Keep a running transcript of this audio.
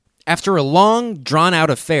After a long, drawn-out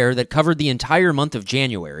affair that covered the entire month of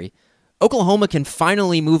January, Oklahoma can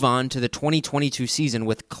finally move on to the 2022 season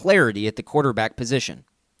with clarity at the quarterback position.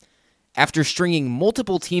 After stringing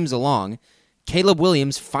multiple teams along, Caleb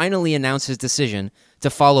Williams finally announced his decision to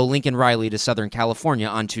follow Lincoln Riley to Southern California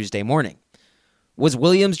on Tuesday morning. Was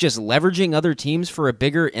Williams just leveraging other teams for a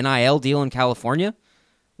bigger NIL deal in California?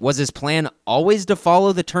 Was his plan always to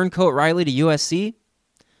follow the turncoat Riley to USC?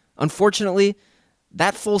 Unfortunately,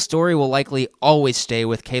 that full story will likely always stay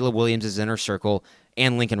with Caleb Williams' inner circle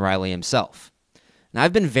and Lincoln Riley himself. Now,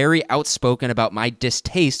 I've been very outspoken about my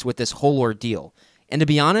distaste with this whole ordeal, and to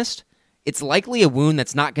be honest, it's likely a wound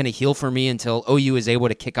that's not going to heal for me until OU is able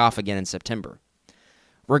to kick off again in September.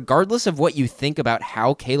 Regardless of what you think about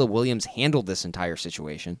how Caleb Williams handled this entire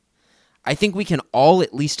situation, I think we can all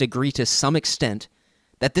at least agree to some extent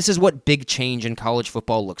that this is what big change in college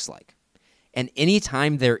football looks like. And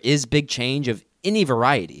anytime there is big change of any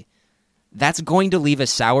variety, that's going to leave a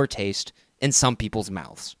sour taste in some people's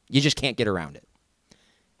mouths. You just can't get around it.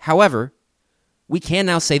 However, we can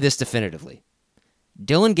now say this definitively.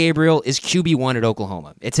 Dillon Gabriel is QB1 at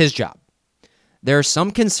Oklahoma. It's his job. There are some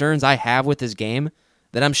concerns I have with his game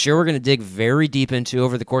that I'm sure we're going to dig very deep into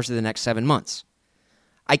over the course of the next 7 months.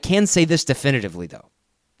 I can say this definitively, though.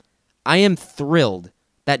 I am thrilled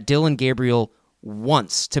that Dillon Gabriel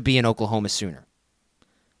wants to be an Oklahoma Sooner.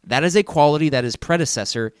 That is a quality that his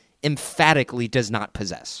predecessor emphatically does not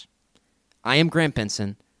possess. I am Grant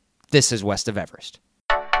Benson. This is West of Everest.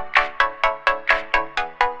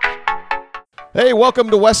 Hey, welcome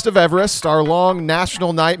to West of Everest. Our long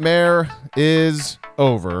national nightmare is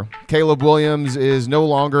over. Caleb Williams is no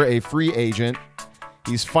longer a free agent.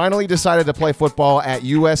 He's finally decided to play football at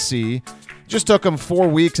USC. Just took him 4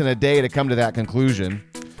 weeks and a day to come to that conclusion.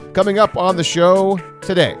 Coming up on the show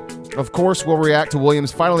today, of course, we'll react to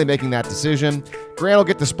Williams finally making that decision. Grant will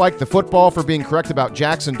get to spike the football for being correct about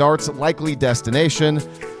Jackson Dart's likely destination.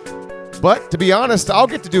 But to be honest, I'll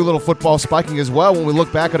get to do a little football spiking as well when we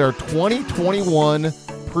look back at our 2021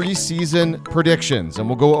 preseason predictions. And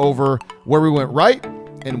we'll go over where we went right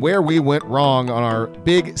and where we went wrong on our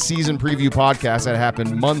big season preview podcast that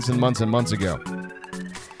happened months and months and months ago.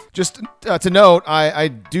 Just to note, I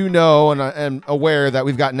do know and I am aware that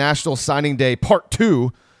we've got National Signing Day Part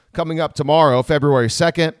 2 coming up tomorrow, February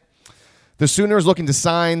 2nd. The Sooners looking to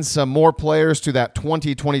sign some more players to that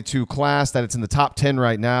 2022 class that it's in the top 10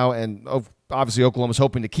 right now, and obviously Oklahoma's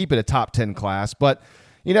hoping to keep it a top 10 class. But,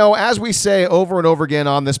 you know, as we say over and over again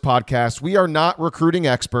on this podcast, we are not recruiting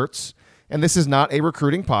experts, and this is not a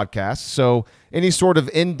recruiting podcast. So any sort of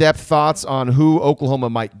in-depth thoughts on who Oklahoma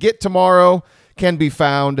might get tomorrow can be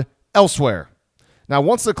found elsewhere. Now,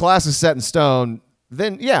 once the class is set in stone,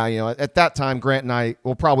 then, yeah, you know, at that time, Grant and I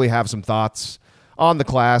will probably have some thoughts on the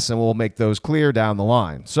class, and we'll make those clear down the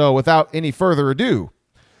line. So without any further ado,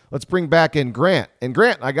 let's bring back in Grant. And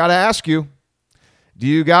Grant, I got to ask you, do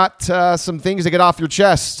you got some things to get off your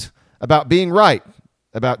chest about being right,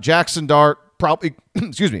 about Jackson Dart probably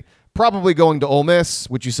going to Ole Miss,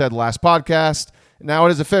 which you said last podcast? Now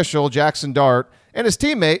it is official, Jackson Dart and his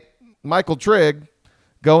teammate, Michael Trigg,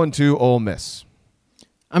 going to Ole Miss.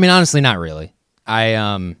 I mean, honestly, not really.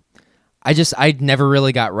 I never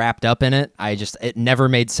really got wrapped up in it. It never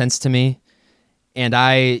made sense to me. And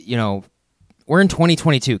we're in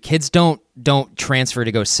 2022. Kids don't transfer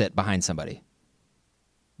to go sit behind somebody.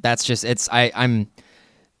 That's just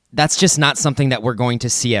that's just not something that we're going to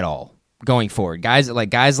see at all going forward. Guys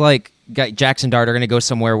like Jackson Dart are going to go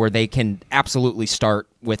somewhere where they can absolutely start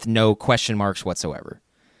with no question marks whatsoever.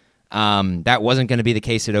 That wasn't going to be the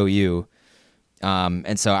case at OU.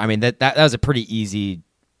 And so, I mean, that was a pretty easy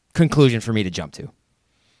conclusion for me to jump to.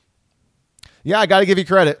 Yeah, I got to give you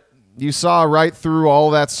credit. You saw right through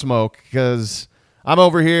all that smoke, because I'm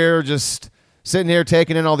over here just sitting here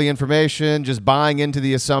taking in all the information, just buying into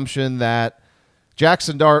the assumption that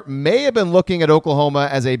Jackson Dart may have been looking at Oklahoma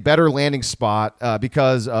as a better landing spot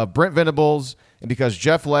because of Brent Venables and because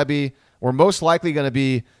Jeff Lebby were most likely going to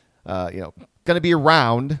be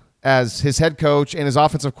around as his head coach and his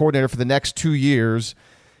offensive coordinator for the next 2 years.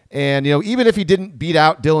 And, you know, even if he didn't beat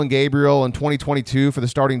out Dillon Gabriel in 2022 for the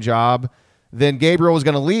starting job, then Gabriel was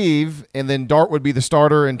going to leave, and then Dart would be the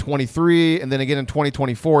starter in 23 and then again in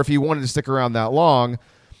 2024 if he wanted to stick around that long.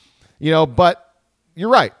 You know, but you're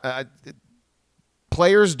right.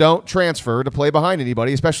 Players don't transfer to play behind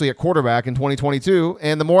anybody, especially at quarterback in 2022.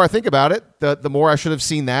 And the more I think about it, the more I should have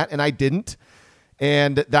seen that, and I didn't.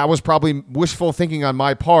 And that was probably wishful thinking on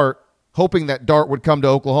my part, hoping that Dart would come to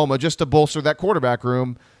Oklahoma just to bolster that quarterback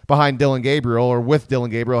room behind Dillon Gabriel, or with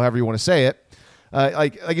Dillon Gabriel, however you want to say it.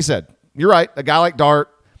 Like you said, you're right. A guy like Dart,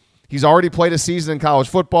 He's already played a season in college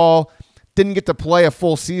football, didn't get to play a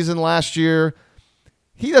full season last year.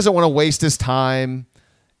 He doesn't want to waste his time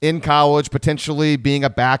in college, potentially being a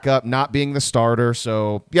backup, not being the starter.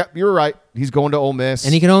 So, yeah, you're right. He's going to Ole Miss.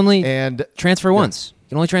 And he can only transfer once. He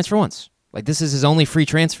can only transfer once. Like, this is his only free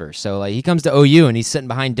transfer. So, like, he comes to OU and he's sitting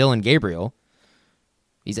behind Dylan Gabriel.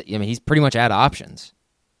 He's pretty much out of options.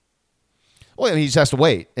 Well, he just has to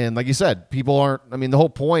wait. And like you said, people aren't, the whole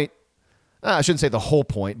point, I shouldn't say the whole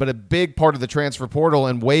point, but a big part of the transfer portal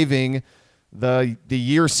and waiving the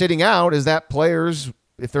year sitting out is that players,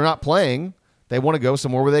 if they're not playing, they want to go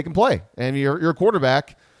somewhere where they can play. And you're a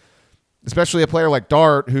quarterback, especially a player like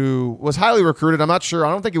Dart, who was highly recruited. I'm not sure.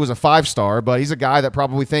 I don't think he was a 5-star, but he's a guy that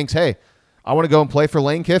probably thinks, hey, I want to go and play for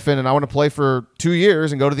Lane Kiffin, and I want to play for 2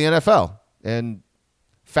 years and go to the NFL and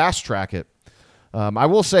fast track it. I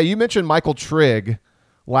will say, you mentioned Michael Trigg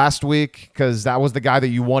last week because that was the guy that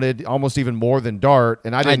you wanted almost even more than Dart.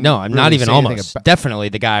 And I didn't know. I'm really not even say almost. Definitely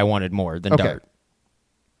the guy I wanted more than Dart.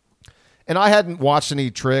 And I hadn't watched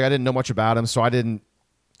any Trigg. I didn't know much about him, so I didn't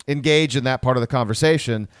engage in that part of the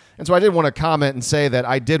conversation. And so I did want to comment and say that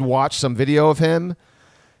I did watch some video of him.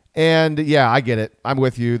 And, yeah, I get it. I'm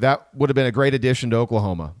with you. That would have been a great addition to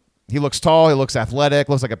Oklahoma. He looks tall. He looks athletic.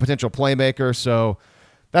 Looks like a potential playmaker. So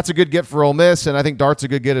that's a good get for Ole Miss, and I think Dart's a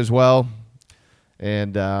good get as well.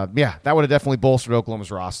 And, that would have definitely bolstered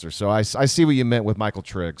Oklahoma's roster. So I see what you meant with Michael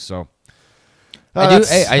Trigg. So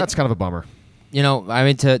that's kind of a bummer.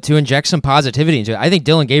 To inject some positivity into it, I think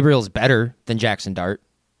Dylan Gabriel is better than Jackson Dart.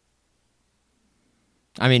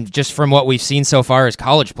 Just from what we've seen so far as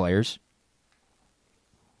college players.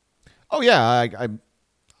 Oh, yeah.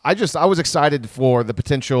 I was excited for the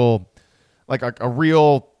potential, like a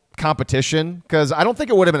real competition, because I don't think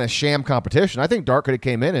it would have been a sham competition. I think Dart could have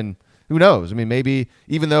came in, and who knows? Maybe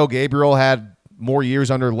even though Gabriel had more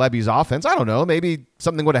years under Levy's offense, I don't know, maybe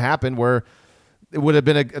something would have happened where it would have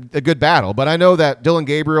been a good battle. But I know that Dylan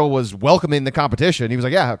Gabriel was welcoming the competition. He was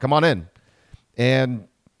like, yeah, come on in. And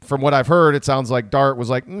from what I've heard, it sounds like Dart was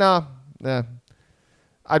like, nah,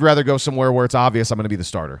 I'd rather go somewhere where it's obvious I'm going to be the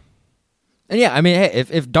starter. And yeah, hey,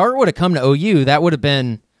 if Dart would have come to OU, that would have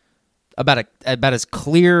been about as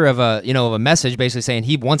clear of a message, basically saying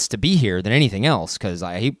he wants to be here than anything else, because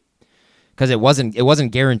it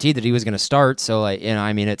wasn't guaranteed that he was going to start. So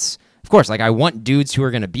it's of course, I want dudes who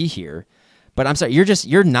are going to be here, but I'm sorry,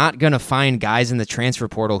 you're not going to find guys in the transfer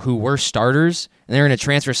portal who were starters and they're going to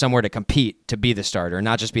transfer somewhere to compete to be the starter,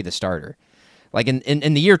 not just be the starter. Like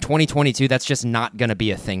in the year 2022, that's just not going to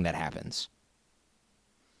be a thing that happens.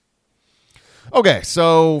 Okay,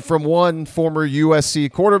 so from one former USC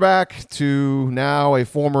quarterback to now a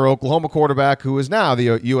former Oklahoma quarterback who is now the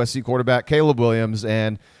USC quarterback, Caleb Williams,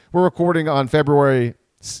 and we're recording on February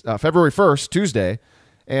 1st, Tuesday,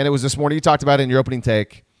 and it was this morning. You talked about it in your opening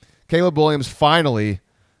take. Caleb Williams finally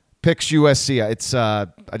picks USC. I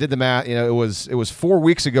did the math. It was 4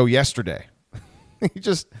 weeks ago yesterday. We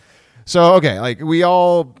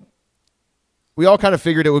all kind of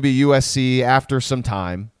figured it would be USC after some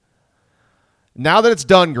time. Now that it's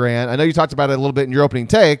done, Grant, I know you talked about it a little bit in your opening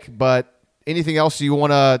take, but anything else you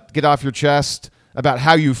want to get off your chest about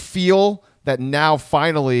how you feel that now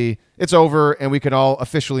finally it's over and we can all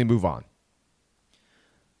officially move on?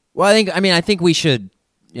 Well, I think we should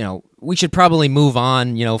probably move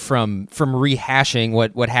on, from rehashing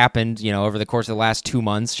what happened, over the course of the last 2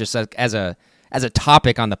 months, just as a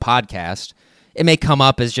topic on the podcast. It may come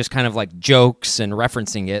up as just kind of like jokes and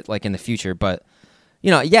referencing it like in the future, but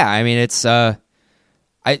it's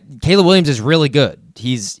Caleb Williams is really good.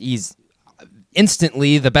 He's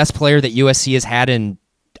instantly the best player that USC has had in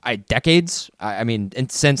decades.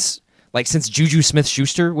 And since Juju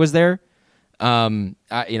Smith-Schuster was there. I'm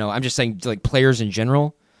just saying, like, players in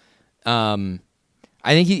general. I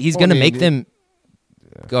think he's going to make them.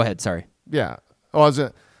 Yeah. Go ahead. Sorry. Yeah.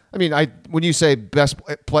 When you say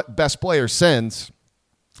best player since,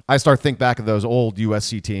 I start to think back of those old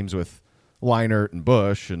USC teams with Leinart and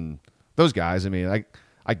Bush and those guys.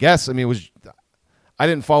 I guess it was. I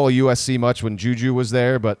didn't follow USC much when Juju was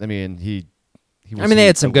there, but he was. They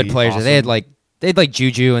had some good players. Awesome. They had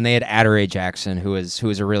Juju, and they had Adoree Jackson, who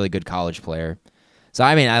was a really good college player. So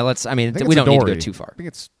we don't need to go too far. I think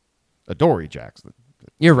it's Adoree Jackson.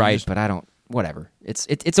 You're right, but I don't. Whatever.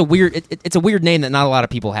 It's a weird name that not a lot of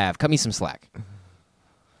people have. Cut me some slack.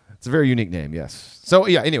 It's a very unique name. Yes. So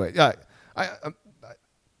yeah. Anyway,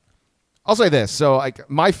 I'll say this. So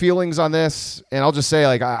my feelings on this, and I'll just say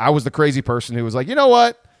I was the crazy person who was like, you know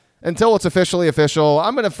what? Until it's officially official,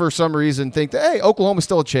 I'm going to, for some reason, think that, hey, Oklahoma's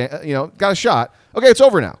still got a shot. Okay, it's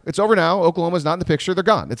over now. It's over now. Oklahoma's not in the picture. They're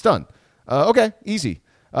gone. It's done. Okay, easy.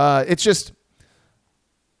 It's just,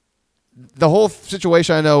 the whole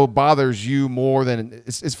situation I know bothers you more than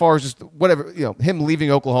as far as just whatever, him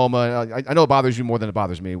leaving Oklahoma. I know it bothers you more than it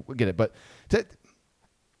bothers me. We get it. But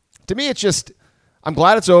to me, it's just, I'm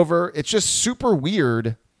glad it's over. It's just super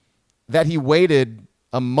weird that he waited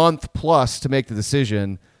a month plus to make the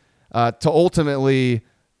decision to ultimately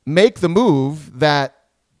make the move that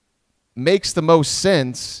makes the most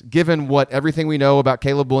sense given everything we know about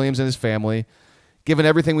Caleb Williams and his family, given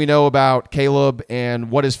everything we know about Caleb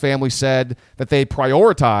and what his family said that they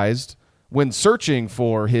prioritized when searching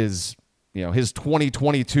for his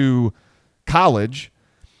 2022 college.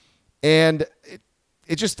 And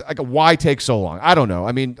it just, like, why take so long? I don't know.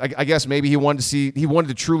 I mean, I guess maybe he wanted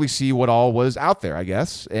to truly see what all was out there, I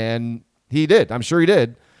guess. And he did. I'm sure he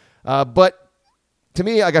did. But to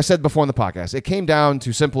me, like I said before in the podcast, it came down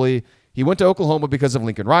to simply, he went to Oklahoma because of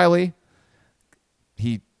Lincoln Riley.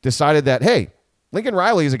 He decided that, hey, Lincoln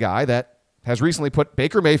Riley is a guy that has recently put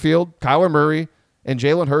Baker Mayfield, Kyler Murray, and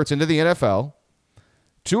Jalen Hurts into the NFL.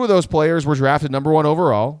 2 of those players were drafted number 1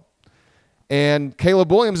 overall. And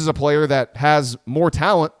Caleb Williams is a player that has more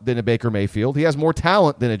talent than a Baker Mayfield. He has more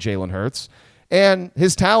talent than a Jalen Hurts. And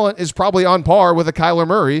his talent is probably on par with a Kyler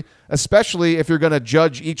Murray, especially if you're going to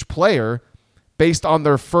judge each player based on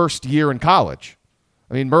their first year in college.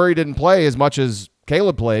 I mean, Murray didn't play as much as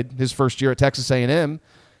Caleb played his first year at Texas A&M.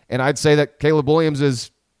 And I'd say that Caleb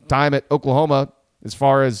Williams' time at Oklahoma, as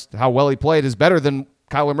far as how well he played, is better than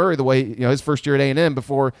Kyler Murray the way, his first year at A&M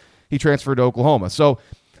before he transferred to Oklahoma. So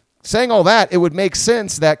saying all that, it would make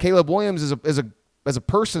sense that Caleb Williams is a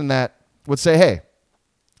person that would say, hey,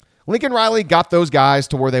 Lincoln Riley got those guys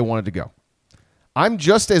to where they wanted to go. I'm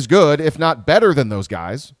just as good, if not better than those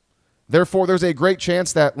guys. Therefore, there's a great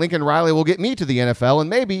chance that Lincoln Riley will get me to the NFL and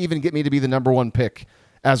maybe even get me to be the number 1 pick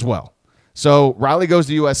as well. So Riley goes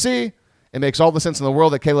to USC. It makes all the sense in the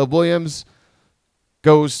world that Caleb Williams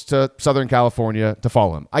goes to Southern California to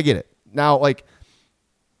follow him. I get it. Now, like,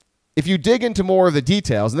 if you dig into more of the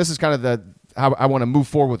details, and this is kind of how I want to move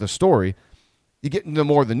forward with the story, you get into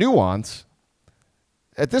more of the nuance.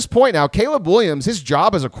 At this point now, Caleb Williams, his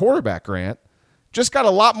job as a quarterback, Grant, just got a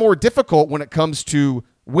lot more difficult when it comes to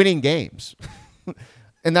winning games.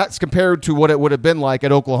 And that's compared to what it would have been like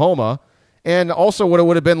at Oklahoma, and also what it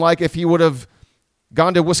would have been like if he would have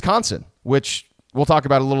gone to Wisconsin, which we'll talk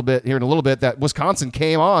about a little bit here in a little bit, that Wisconsin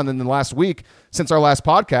came on in the last week since our last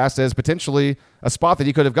podcast as potentially a spot that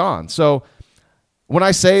he could have gone. So when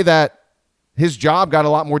I say that his job got a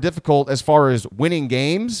lot more difficult as far as winning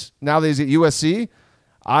games now that he's at USC,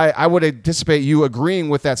 I would anticipate you agreeing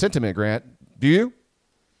with that sentiment, Grant. Do you?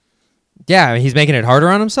 Yeah, I mean, he's making it harder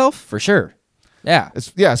on himself, for sure. Yeah.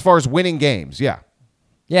 As far as winning games, yeah.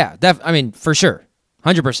 Yeah, I mean, for sure.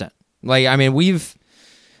 100%. Like, I mean,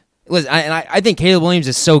 listen, I think Caleb Williams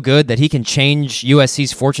is so good that he can change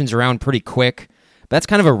USC's fortunes around pretty quick. But that's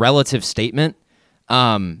kind of a relative statement.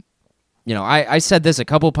 I said this a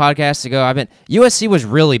couple podcasts ago. USC was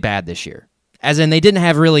really bad this year, as in they didn't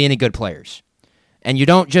have really any good players. And you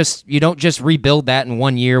don't just rebuild that in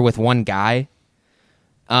 1 year with one guy.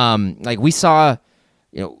 Like we saw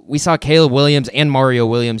Caleb Williams and Mario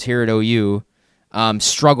Williams here at OU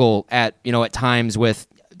struggle at times with,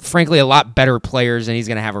 frankly, a lot better players than he's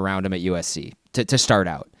going to have around him at USC to start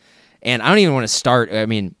out. And I don't even want to start. I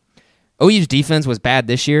mean, OU's defense was bad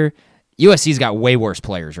this year. USC's got way worse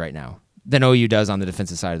players right now than OU does on the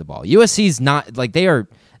defensive side of the ball. USC's not like they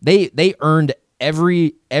earned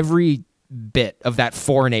every bit of that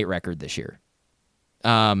 4-8 record this year.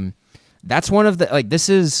 That's one of the this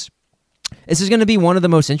is going to be one of the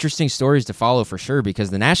most interesting stories to follow for sure,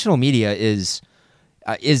 because the national media is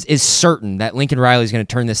certain that Lincoln Riley is going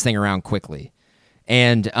to turn this thing around quickly.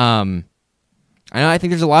 And I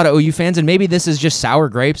think there's a lot of OU fans, and maybe this is just sour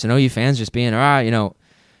grapes and OU fans just being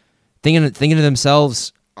thinking to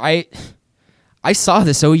themselves, I saw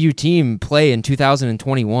this OU team play in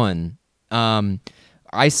 2021.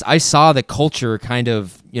 I saw the culture kind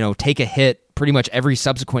of take a hit pretty much every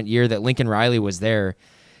subsequent year that Lincoln Riley was there.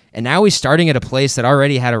 And now he's starting at a place that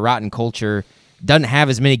already had a rotten culture, doesn't have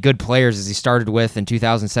as many good players as he started with in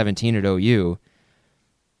 2017 at OU.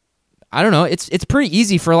 I don't know. It's pretty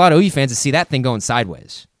easy for a lot of OU fans to see that thing going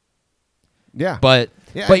sideways. Yeah. But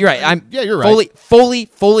you're right. You're right.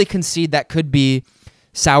 Fully concede that could be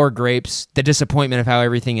sour grapes, the disappointment of how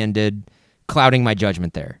everything ended, clouding my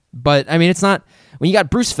judgment there. But I mean, it's not, when you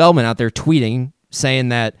got Bruce Feldman out there tweeting saying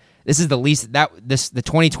that this is the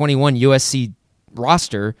 2021 USC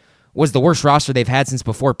roster was the worst roster they've had since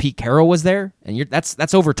before Pete Carroll was there, and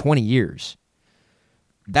that's over 20 years.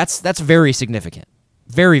 That's very significant.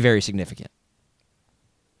 Very, very significant.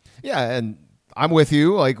 Yeah, and I'm with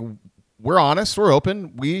you. Like, we're honest, we're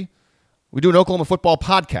open. We we do an Oklahoma football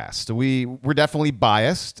podcast. We're definitely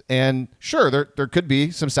biased, and sure, there could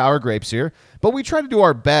be some sour grapes here, but we try to do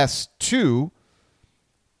our best to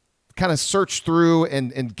kind of search through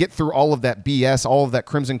and get through all of that BS, all of that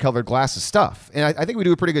crimson-colored glasses stuff. And I think we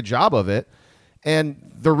do a pretty good job of it.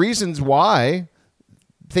 And the reasons why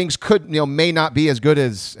things could, may not be as good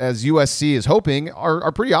as USC is hoping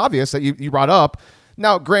are pretty obvious that you brought up.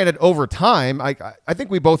 Now, granted, over time, I think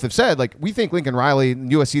we both have said, like, we think Lincoln Riley and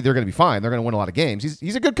USC, they're going to be fine. They're going to win a lot of games.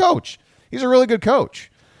 He's a good coach. He's a really good coach.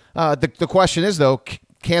 The question is, though,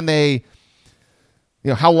 can they,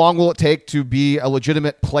 how long will it take to be a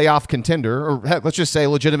legitimate playoff contender, or heck, let's just say a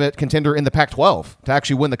legitimate contender in the Pac-12 to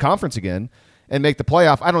actually win the conference again and make the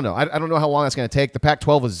playoff? I don't know. I don't know how long that's going to take. The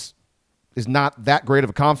Pac-12 is not that great of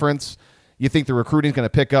a conference. You think the recruiting is going to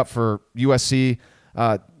pick up for USC?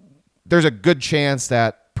 There's a good chance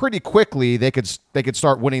that pretty quickly they could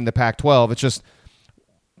start winning the Pac-12. It's just,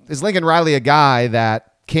 is Lincoln Riley a guy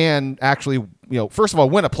that can actually, first of all,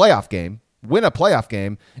 win a playoff game,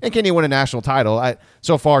 and can he win a national title?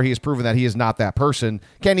 So far, he has proven that he is not that person.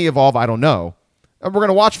 Can he evolve? I don't know. We're going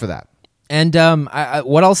to watch for that. And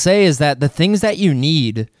what I'll say is that the things that you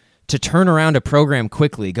need to turn around a program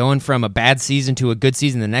quickly, going from a bad season to a good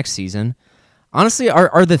season the next season, honestly,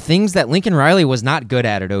 are the things that Lincoln Riley was not good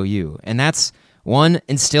at OU. And that's, one,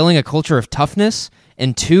 instilling a culture of toughness,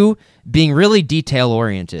 and two, being really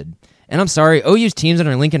detail-oriented. And I'm sorry, OU's teams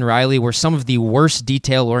under Lincoln Riley were some of the worst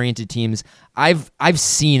detail-oriented teams I've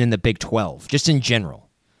seen in the Big 12, just in general.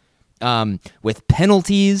 With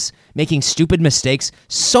penalties, making stupid mistakes,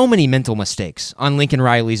 so many mental mistakes on Lincoln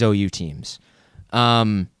Riley's OU teams.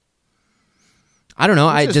 I don't know.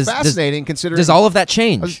 It's fascinating considering. Does all of that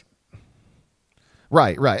change?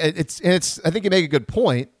 Right. It's. I think you make a good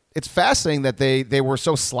point. It's fascinating that they were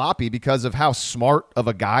so sloppy because of how smart of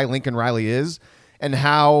a guy Lincoln Riley is, and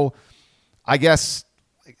how, I guess,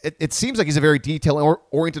 it seems like he's a very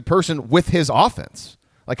detail-oriented person with his offense.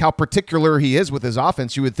 Like how particular he is with his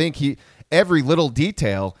offense. You would think every little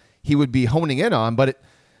detail he would be honing in on,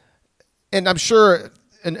 and I'm sure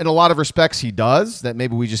in a lot of respects he does, that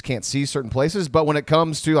maybe we just can't see certain places. But when it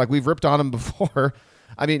comes to, like, we've ripped on him before,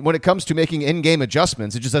 I mean, when it comes to making in-game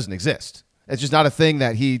adjustments, it just doesn't exist. It's just not a thing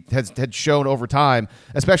that he had shown over time,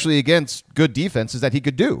 especially against good defenses, that he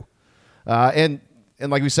could do. And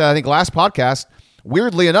like we said, I think last podcast,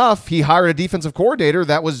 weirdly enough, he hired a defensive coordinator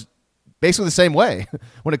that was basically the same way.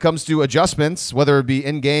 When it comes to adjustments, whether it be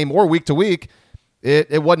in-game or week-to-week,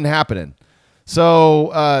 it wasn't happening.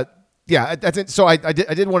 So, yeah, that's it. So I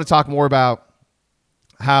did want to talk more about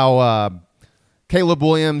how Caleb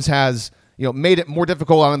Williams has made it more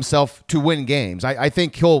difficult on himself to win games. I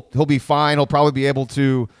think he'll be fine. He'll probably be able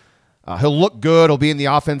to. He'll look good. He'll be in the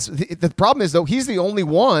offense. The problem is, though, he's the only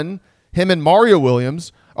one. Him and Mario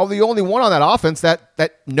Williams are the only one on that offense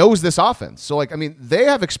that knows this offense. So, they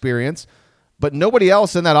have experience, but nobody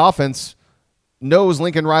else in that offense knows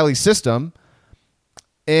Lincoln Riley's system.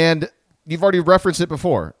 And you've already referenced it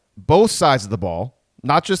before. Both sides of the ball,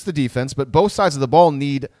 not just the defense, but both sides of the ball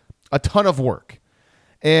need a ton of work.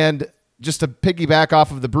 And just to piggyback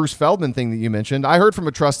off of the Bruce Feldman thing that you mentioned, I heard from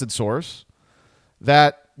a trusted source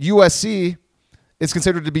that USC is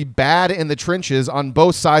considered to be bad in the trenches on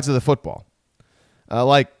both sides of the football.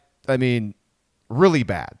 Really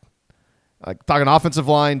bad. Like, talking offensive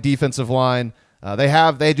line, defensive line.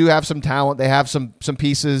 They do have some talent. They have some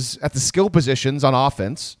pieces at the skill positions on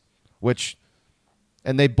offense,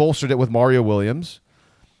 and they bolstered it with Mario Williams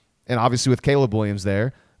and obviously with Caleb Williams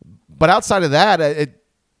there. But outside of that,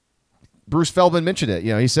 Bruce Feldman mentioned it.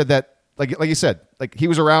 He said that, like you said, like, he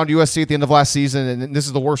was around USC at the end of last season, and this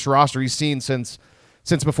is the worst roster he's seen since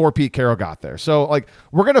before Pete Carroll got there. So,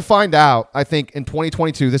 we're going to find out, I think, in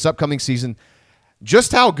 2022, this upcoming season,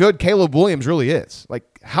 just how good Caleb Williams really is. Like,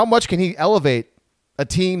 how much can he elevate a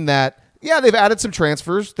team that, they've added some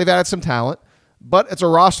transfers, they've added some talent, but it's a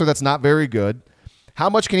roster that's not very good. How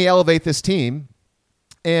much can he elevate this team?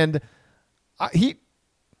 And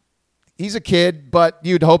he's a kid, but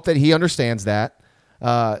you'd hope that he understands that.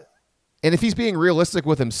 And if he's being realistic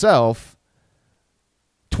with himself,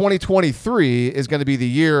 2023 is going to be the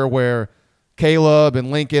year where Caleb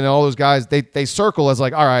and Lincoln and all those guys, they circle as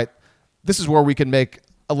like, all right, this is where we can make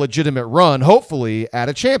a legitimate run, hopefully at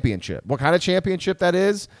a championship. What kind of championship that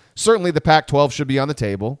is? Certainly the Pac-12 should be on the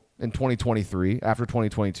table in 2023 after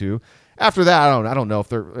 2022. After that, I don't know if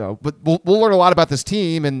they're, but we'll learn a lot about this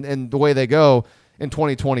team and the way they go in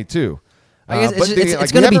 2022. I guess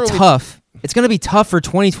it's going to be tough. It's going to be tough for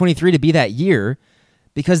 2023 to be that year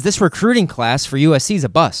because this recruiting class for USC is a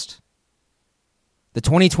bust. The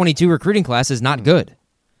 2022 recruiting class is not good.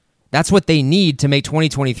 That's what they need to make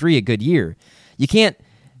 2023 a good year. You can't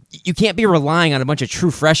be relying on a bunch of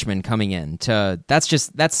true freshmen coming in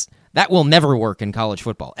that will never work in college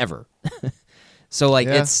football ever. So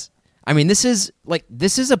this is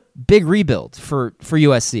a big rebuild for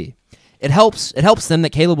USC. It helps them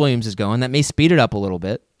that Caleb Williams is going. That may speed it up a little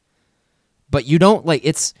bit. But you don't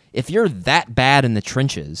if you're that bad in the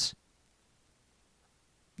trenches,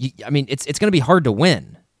 it's going to be hard to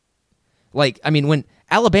win. When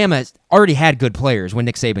Alabama already had good players when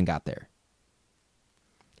Nick Saban got there.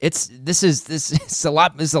 This is a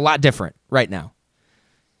lot different right now.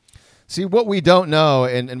 See, what we don't know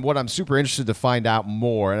and what I'm super interested to find out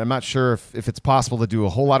more, and I'm not sure if it's possible to do a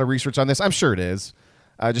whole lot of research on this. I'm sure it is.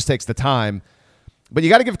 It just takes the time. But you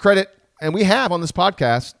got to give credit, and we have on this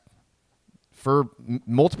podcast for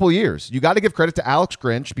multiple years. You got to give credit to Alex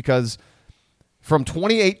Grinch because from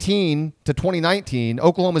 2018 to 2019,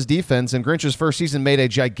 Oklahoma's defense in Grinch's first season made a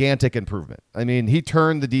gigantic improvement. I mean, he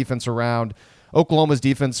turned the defense around. Oklahoma's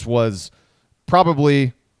defense was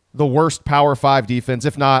probably the worst Power 5 defense.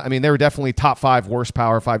 If not, they were definitely top 5 worst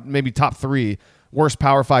Power 5, maybe top 3 worst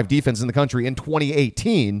Power 5 defense in the country in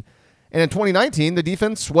 2018. And in 2019, the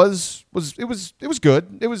defense was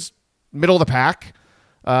good. It was middle of the pack.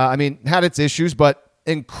 Had its issues, but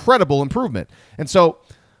incredible improvement. And so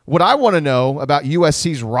what I want to know about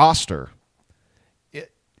USC's roster,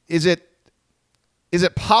 is it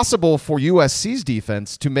possible for USC's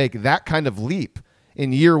defense to make that kind of leap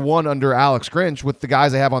in year one under Alex Grinch with the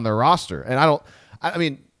guys they have on their roster? And I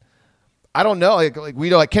don't know. We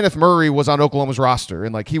know Kenneth Murray was on Oklahoma's roster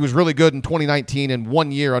and he was really good in 2019 in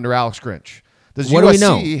 1 year under Alex Grinch. Does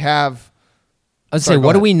USC have? I'd say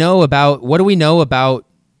what do we know about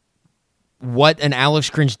what an Alex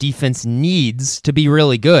Grinch defense needs to be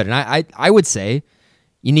really good? And I would say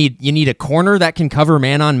you need a corner that can cover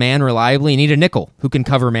man-on-man reliably. You need a nickel who can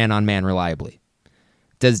cover man-on-man reliably.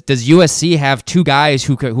 Does USC have two guys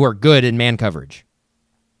who are good in man coverage?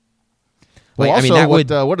 What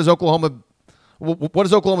has Oklahoma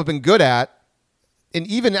been good at? And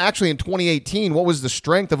even actually in 2018, what was the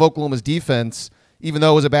strength of Oklahoma's defense, even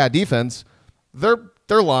though it was a bad defense? Their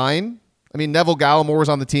line. Neville Gallimore was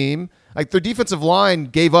on the team. Their defensive line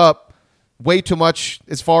gave up way too much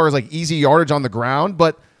as far as easy yardage on the ground.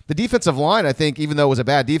 But the defensive line, I think, even though it was a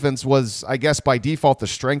bad defense, was, I guess, by default the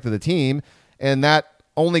strength of the team. And that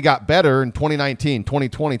only got better in 2019,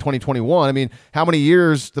 2020, 2021. How many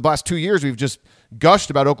years, the last 2 years, we've just gushed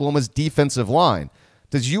about Oklahoma's defensive line.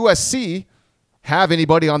 Does USC have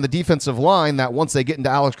anybody on the defensive line that once they get into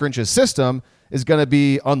Alex Grinch's system is going to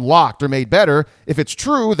be unlocked or made better? If it's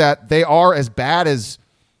true that they are as bad as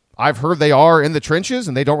I've heard they are in the trenches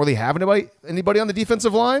and they don't really have anybody on the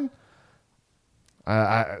defensive line,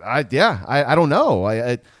 I don't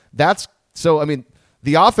know.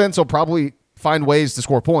 The offense will probably find ways to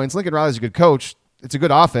score points. Lincoln Riley's a good coach. It's a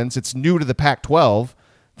good offense. It's new to the Pac-12.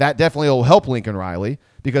 That definitely will help Lincoln Riley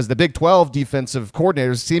because the Big 12 defensive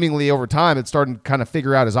coordinators seemingly over time had started to kind of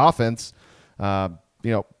figure out his offense.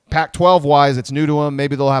 Pac-12 wise, it's new to him.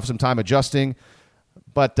 Maybe they'll have some time adjusting.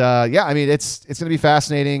 But it's going to be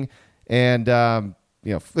fascinating. And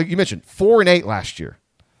like you mentioned, 4-8 last year.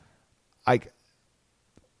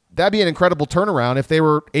 That'd be an incredible turnaround if they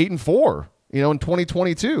were 8-4. In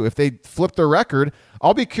 2022, if they flip their record.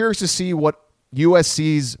 I'll be curious to see what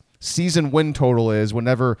USC's season win total is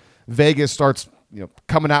whenever Vegas starts,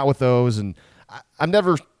 coming out with those. And I'm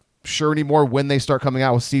never sure anymore when they start coming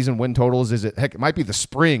out with season win totals. It might be the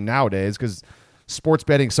spring nowadays because sports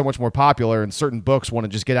betting is so much more popular and certain books want to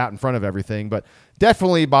just get out in front of everything. But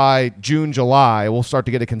definitely by June, July, we'll start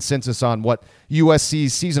to get a consensus on what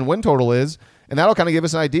USC's season win total is. And that'll kind of give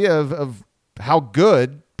us an idea of how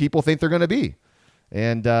good people think they're going to be.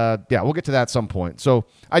 And we'll get to that at some point. So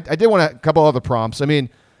I did want a couple other prompts. How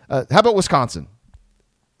about Wisconsin?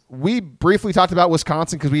 We briefly talked about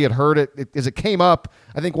Wisconsin because we had heard it as it came up.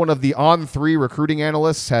 I think one of the On3 recruiting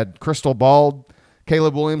analysts had crystal balled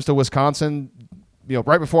Caleb Williams to Wisconsin,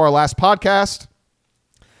 right before our last podcast.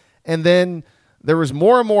 And then there was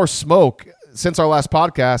more and more smoke since our last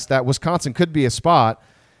podcast that Wisconsin could be a spot.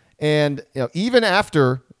 And even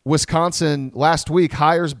after Wisconsin last week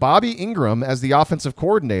hires Bobby Ingram as the offensive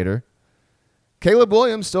coordinator, Caleb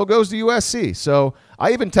Williams still goes to USC. So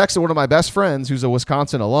I even texted one of my best friends who's a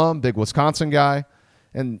Wisconsin alum, big Wisconsin guy.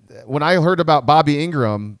 And when I heard about Bobby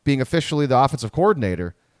Ingram being officially the offensive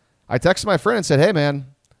coordinator, I texted my friend and said, hey, man,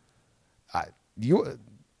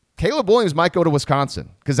 Caleb Williams might go to Wisconsin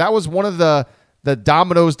because that was one of the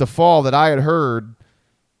dominoes to fall that I had heard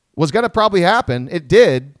was going to probably happen. It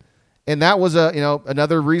did. And that was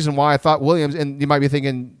another reason why I thought Williams, and you might be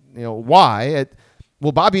thinking, why?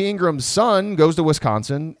 Well, Bobby Ingram's son goes to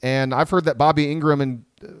Wisconsin, and I've heard that Bobby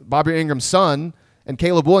Ingram's son and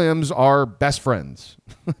Caleb Williams are best friends.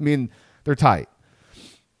 I mean, they're tight.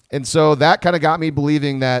 And so that kind of got me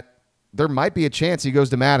believing that there might be a chance he goes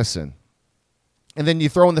to Madison. And then you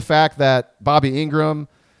throw in the fact that Bobby Ingram,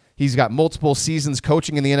 he's got multiple seasons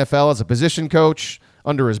coaching in the NFL as a position coach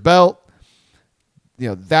under his belt.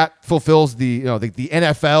 That fulfills the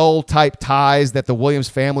NFL type ties that the Williams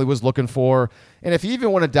family was looking for. And if you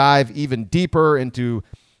even want to dive even deeper into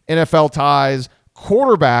NFL ties,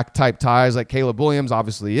 quarterback type ties like Caleb Williams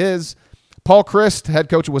obviously is. Paul Chryst, head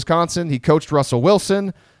coach of Wisconsin, he coached Russell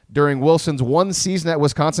Wilson during Wilson's one season at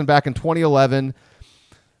Wisconsin back in 2011.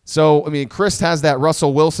 So, I mean, Chryst has that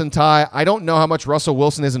Russell Wilson tie. I don't know how much Russell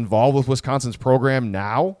Wilson is involved with Wisconsin's program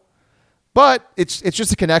now, but it's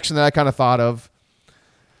just a connection that I kind of thought of.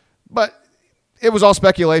 But it was all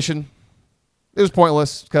speculation. It was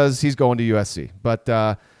pointless because he's going to USC. But,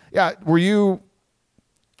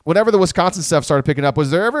 whenever the Wisconsin stuff started picking up,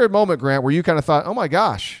 was there ever a moment, Grant, where you kind of thought, oh my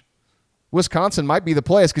gosh, Wisconsin might be the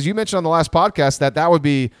place? Because you mentioned on the last podcast that would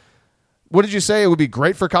be, what did you say? It would be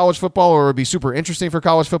great for college football, or it would be super interesting for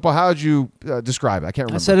college football. How did you describe it? I can't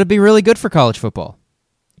remember. I said it'd be really good for college football.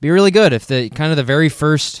 It'd be really good if the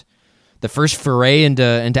first foray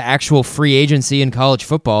into actual free agency in college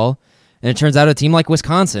football, and it turns out a team like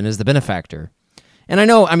Wisconsin is the benefactor. And I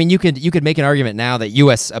know, I mean, you could make an argument now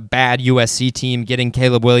that a bad USC team getting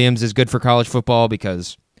Caleb Williams is good for college football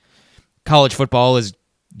because college football is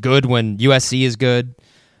good when USC is good.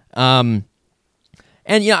 And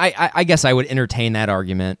I guess I would entertain that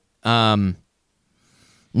argument. No,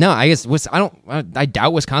 I guess I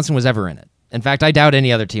doubt Wisconsin was ever in it. In fact, I doubt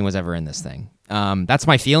any other team was ever in this thing. That's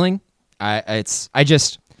my feeling. And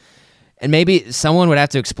maybe someone would have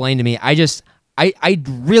to explain to me. I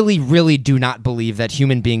really, really do not believe that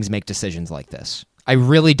human beings make decisions like this. I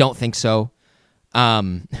really don't think so.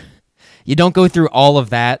 You don't go through all of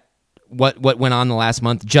that, what went on the last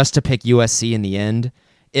month, just to pick USC in the end.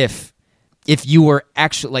 If you were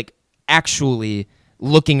actually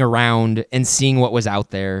looking around and seeing what was out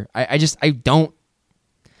there, I don't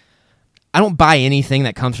buy anything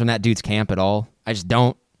that comes from that dude's camp at all. I just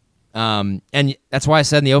don't. And that's why I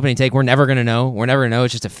said in the opening take, we're never going to know. We're never going to know.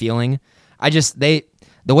 It's just a feeling. The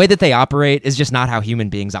way that they operate is just not how human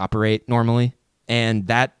beings operate normally. And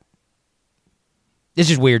that is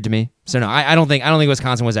just weird to me. So no, I don't think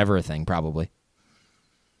Wisconsin was ever a thing, probably.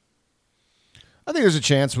 I think there's a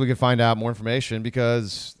chance we could find out more information,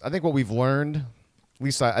 because I think what we've learned, at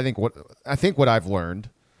least I think what I've learned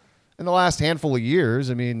in the last handful of years,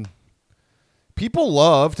 I mean, people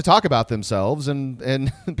love to talk about themselves,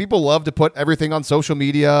 and people love to put everything on social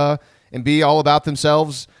media and be all about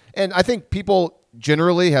themselves. And I think people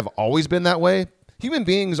generally have always been that way. Human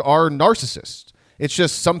beings are narcissists. It's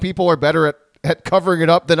just some people are better at covering it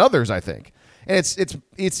up than others, I think. And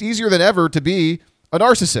it's easier than ever to be a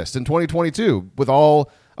narcissist in 2022 with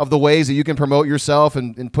all of the ways that you can promote yourself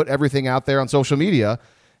and put everything out there on social media.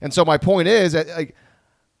 And so my point is, I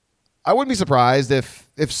wouldn't be surprised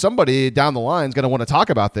if somebody down the line is going to want to talk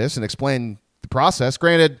about this and explain the process.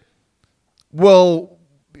 Granted,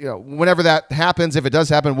 whenever that happens, if it does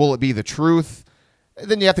happen, will it be the truth?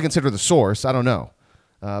 Then you have to consider the source. I don't know.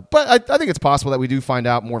 But I think it's possible that we do find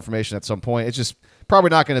out more information at some point. It's just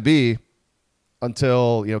probably not going to be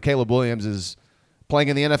until Caleb Williams is playing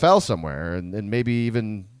in the NFL somewhere, and maybe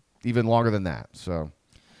even longer than that. So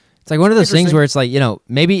it's like one of those things where it's like,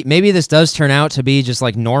 maybe this does turn out to be just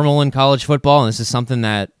like normal in college football, and this is something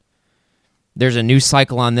that there's a news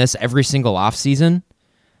cycle on this every single offseason.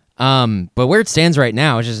 But where it stands right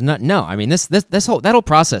now is just not. No, I mean that whole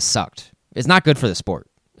process sucked. It's not good for the sport.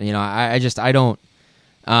 I don't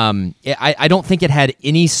think it had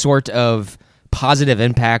any sort of positive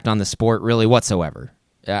impact on the sport really whatsoever.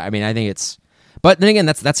 I mean, I think it's. But then again,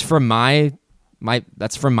 that's from my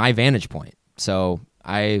vantage point. So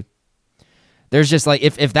there's just like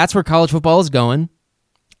if that's where college football is going,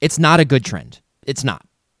 it's not a good trend. It's not.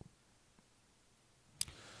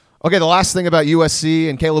 Okay, the last thing about USC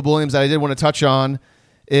and Caleb Williams that I did want to touch on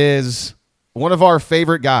is one of our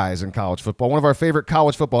favorite guys in college football, one of our favorite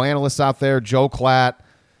college football analysts out there, Joe Klatt,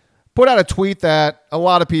 put out a tweet that a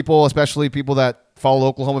lot of people, especially people that follow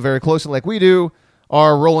Oklahoma very closely like we do,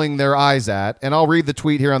 are rolling their eyes at. And I'll read the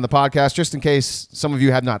tweet here on the podcast just in case some of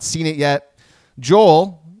you have not seen it yet.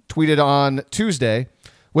 Joel tweeted on Tuesday,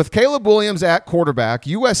 with Caleb Williams at quarterback,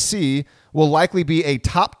 USC will likely be a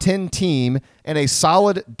top 10 team and a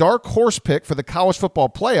solid dark horse pick for the college football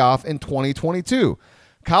playoff in 2022.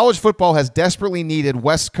 College football has desperately needed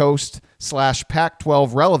West Coast /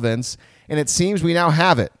 Pac-12 relevance, and it seems we now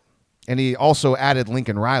have it. And he also added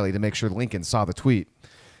Lincoln Riley to make sure Lincoln saw the tweet.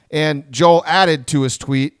 And Joel added to his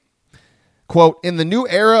tweet, quote, "In the new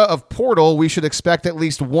era of portal, we should expect at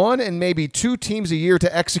least one and maybe two teams a year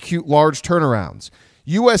to execute large turnarounds.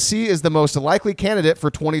 USC is the most likely candidate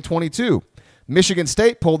for 2022. Michigan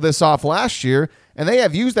State pulled this off last year, and they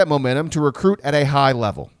have used that momentum to recruit at a high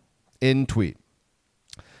level." In tweet.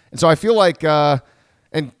 And so I feel like,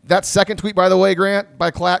 and that second tweet, by the way, Grant,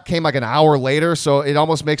 by Klatt, came like an hour later, so it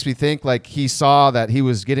almost makes me think like he saw that he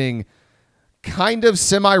was getting kind of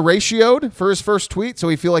semi-ratioed for his first tweet, so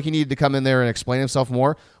he feel like he needed to come in there and explain himself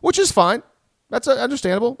more, which is fine. That's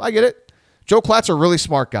understandable. I get it. Joe Klatt's a really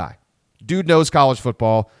smart guy. Dude knows college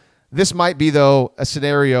football. This might be, though, a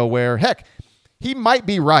scenario where, heck, he might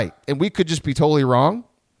be right, and we could just be totally wrong.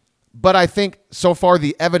 But I think so far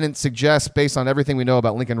the evidence suggests, based on everything we know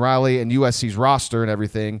about Lincoln Riley and USC's roster and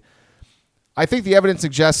everything, I think the evidence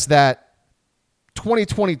suggests that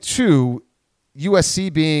 2022, USC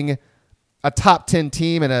being a top 10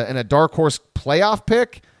 team and a dark horse playoff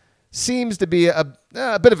pick seems to be a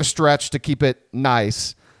bit of a stretch to keep it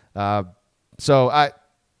nice. So I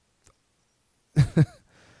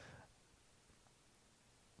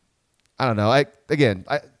don't know.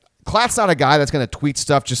 Klatt's not a guy that's going to tweet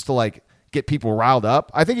stuff just to like get people riled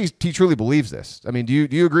up. I think he truly believes this. I mean, do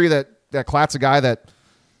you agree that Klatt's a guy that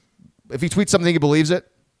if he tweets something, he believes it?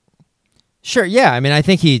 Sure. Yeah. I mean, I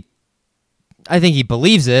think he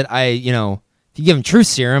believes it. If you give him truth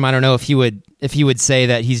serum, I don't know if he would say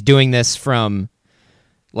that he's doing this from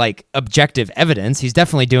like objective evidence. He's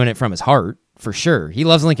definitely doing it from his heart for sure. He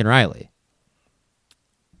loves Lincoln Riley.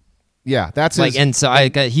 Yeah, that's like, and so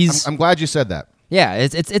I'm glad you said that. Yeah,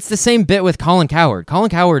 it's the same bit with Colin Cowherd. Colin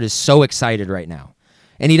Cowherd is so excited right now,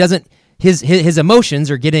 and he doesn't. His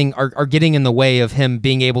emotions are getting in the way of him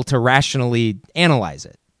being able to rationally analyze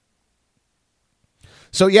it.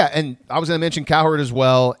 So yeah, and I was going to mention Cowherd as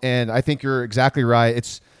well, and I think you're exactly right.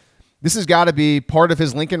 This has got to be part of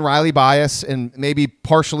his Lincoln Riley bias and maybe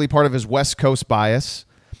partially part of his West Coast bias,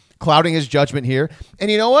 clouding his judgment here.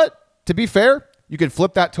 And you know what? To be fair, you could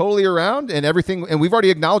flip that totally around and everything, and we've already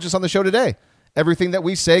acknowledged this on the show today. Everything that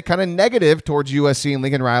we say kind of negative towards USC and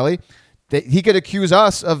Lincoln Riley, that he could accuse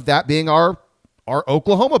us of that being our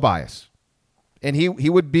Oklahoma bias. And he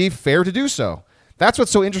would be fair to do so. That's what's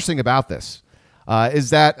so interesting about this.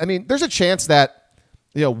 Is that, I mean, there's a chance that,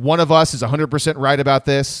 one of us is 100% right about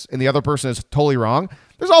this and the other person is totally wrong.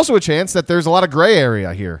 There's also a chance that there's a lot of gray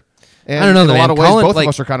area here. And I don't know, in a man. lot of ways, both of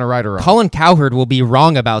us are kind of right or wrong. Colin Cowherd will be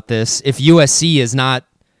wrong about this if USC is not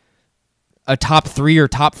a top 3 or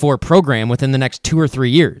top 4 program within the next 2 or 3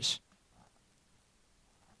 years.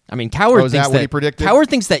 I mean, Cowherd thinks what he predicted? Cowherd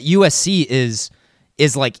thinks that USC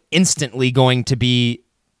is like instantly going to be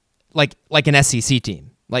like an SEC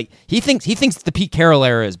team. Like he thinks the Pete Carroll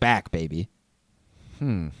era is back, baby.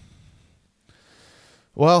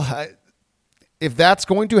 Well, if that's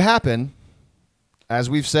going to happen, as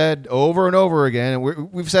we've said over and over again,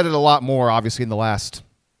 and we've said it a lot more, obviously, in the last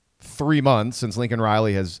 3 months since Lincoln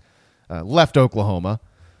Riley has left Oklahoma.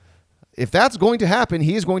 If that's going to happen,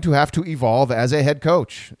 he is going to have to evolve as a head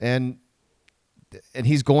coach, and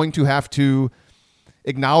he's going to have to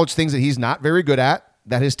acknowledge things that he's not very good at,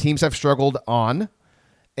 that his teams have struggled on,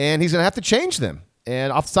 and he's going to have to change them.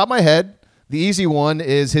 And off the top of my head, the easy one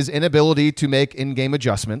is his inability to make in-game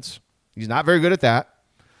adjustments. He's not very good at that.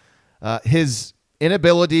 His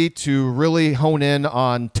inability to really hone in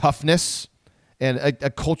on toughness and a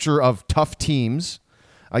culture of tough teams.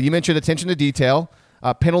 You mentioned attention to detail.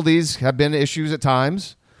 Penalties have been issues at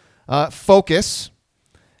times. Focus.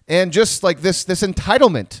 And just like this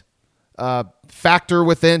entitlement factor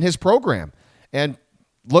within his program. And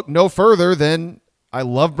look no further than, I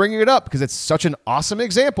love bringing it up because it's such an awesome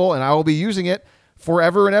example, and I will be using it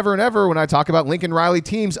forever and ever and ever when I talk about Lincoln Riley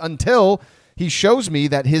teams until he shows me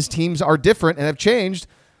that his teams are different and have changed.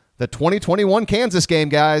 The 2021 Kansas game,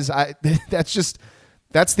 guys, that's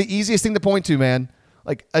the easiest thing to point to, man.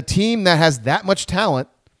 Like a team that has that much talent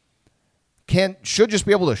should just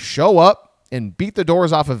be able to show up and beat the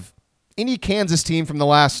doors off of any Kansas team from the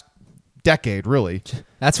last decade, really.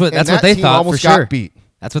 That's what they thought. Almost for sure. got beat.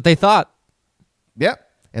 That's what they thought. Yep.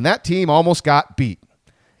 And that team almost got beat.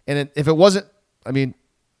 And if it wasn't, I mean,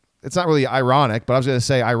 it's not really ironic, but I was going to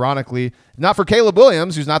say ironically, not for Caleb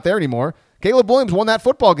Williams, who's not there anymore. Caleb Williams won that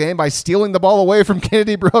football game by stealing the ball away from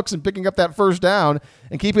Kennedy Brooks and picking up that first down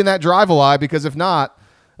and keeping that drive alive, because if not,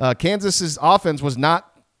 Kansas's offense was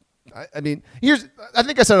not, I think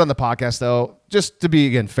I said it on the podcast, though, just to be,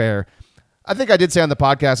 again, fair. I think I did say on the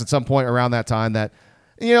podcast at some point around that time that,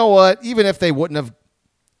 you know what, even if they wouldn't have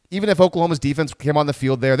even if Oklahoma's defense came on the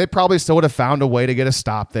field there, they probably still would have found a way to get a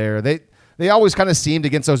stop there. They always kind of seemed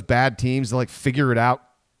against those bad teams to like figure it out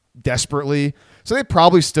desperately. So they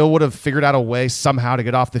probably still would have figured out a way somehow to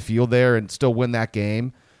get off the field there and still win that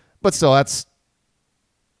game. But still, that's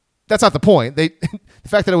not the point. The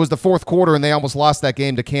fact that it was the fourth quarter and they almost lost that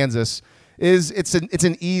game to Kansas it's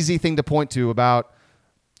an easy thing to point to about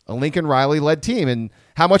a Lincoln Riley-led team. And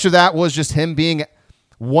how much of that was just him being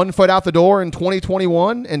 1 foot out the door in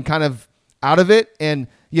 2021 and kind of out of it. And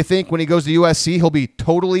you think when he goes to USC, he'll be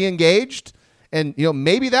totally engaged. And,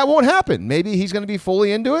 maybe that won't happen. Maybe he's going to be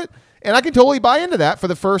fully into it. And I can totally buy into that for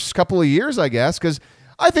the first couple of years, I guess, because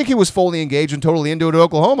I think he was fully engaged and totally into it at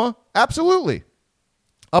Oklahoma. Absolutely.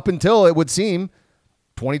 Up until it would seem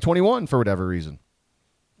 2021 for whatever reason.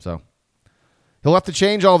 So he'll have to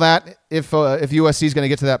change all that if USC is going to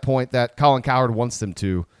get to that point that Colin Cowherd wants them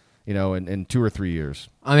to, in 2 or 3 years.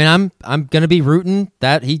 I mean, I'm going to be rooting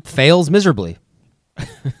that he fails miserably.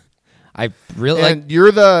 I really and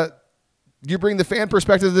you bring the fan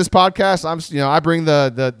perspective to this podcast. I bring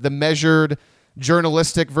the measured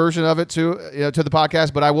journalistic version of it to the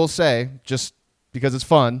podcast. But I will say, just because it's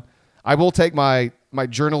fun, I will take my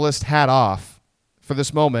journalist hat off for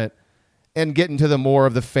this moment and get into the more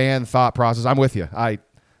of the fan thought process. I'm with you. I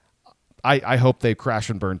hope they crash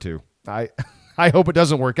and burn too. I hope it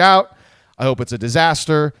doesn't work out. I hope it's a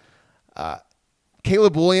disaster.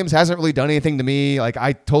 Caleb Williams hasn't really done anything to me. Like,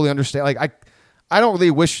 I totally understand. Like, I don't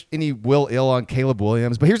really wish any will ill on Caleb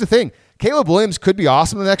Williams. But here's the thing. Caleb Williams could be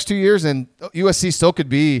awesome the next 2 years, and USC still could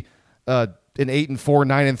be an 8-4,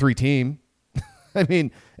 9-3 team. I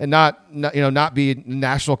mean, and not be a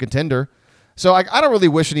national contender. So I don't really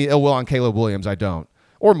wish any ill will on Caleb Williams. I don't.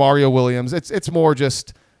 Or Mario Williams. It's more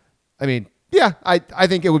just, I mean, yeah, I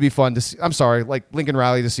think it would be fun to see. I'm sorry, like Lincoln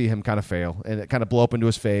Riley, to see him kind of fail and it kind of blow up into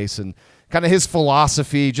his face and kind of his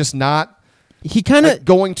philosophy just not. He kind of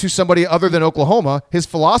going to somebody other than Oklahoma, his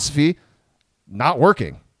philosophy not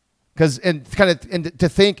working. And to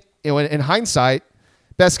think, in hindsight,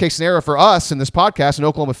 best case scenario for us in this podcast and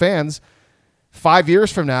Oklahoma fans, 5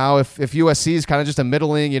 years from now, if USC is kind of just a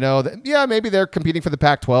middling, maybe they're competing for the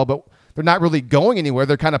Pac-12, but they're not really going anywhere.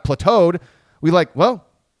 They're kind of plateaued.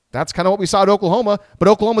 That's kind of what we saw at Oklahoma, but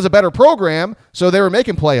Oklahoma's a better program, so they were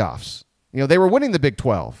making playoffs. They were winning the Big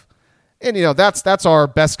 12. And, that's our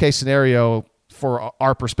best case scenario for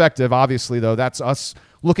our perspective. Obviously, though, that's us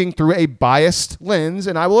looking through a biased lens,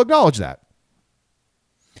 and I will acknowledge that.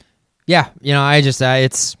 Yeah,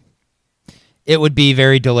 it would be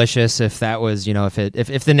very delicious if that was,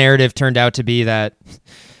 if the narrative turned out to be that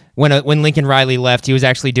when Lincoln Riley left, he was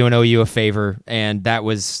actually doing OU a favor, and that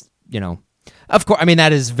was, of course. I mean,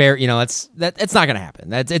 that is very, it's not going to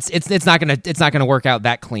happen. It's not going to work out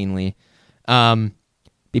that cleanly.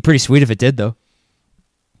 Be pretty sweet if it did, though.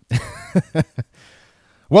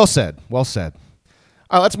 Well said. Well said.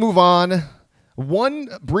 All right, let's move on. One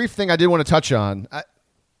brief thing I did want to touch on.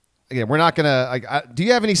 Again, we're not going to... do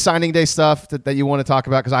you have any signing day stuff that you want to talk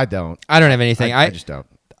about? Because I don't. I don't have anything. I just don't.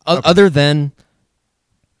 Okay. Other than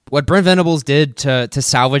what Brent Venables did to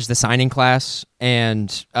salvage the signing class and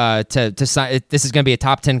to sign... This is going to be a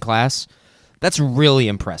top 10 class. That's really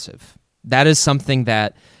impressive. That is something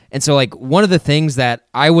that... And so, one of the things that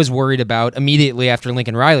I was worried about immediately after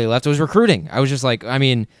Lincoln Riley left was recruiting. I was just like, I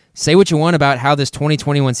mean, say what you want about how this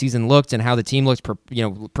 2021 season looked and how the team looked,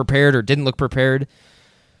 prepared or didn't look prepared.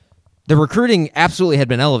 The recruiting absolutely had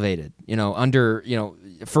been elevated,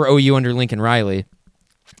 for OU under Lincoln Riley.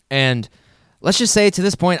 And let's just say to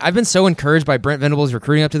this point, I've been so encouraged by Brent Venables'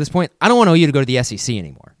 recruiting up to this point, I don't want OU to go to the SEC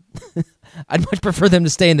anymore. I'd much prefer them to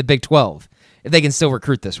stay in the Big 12 if they can still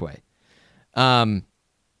recruit this way.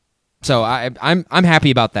 So I'm happy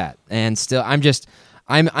about that, and still I'm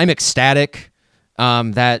ecstatic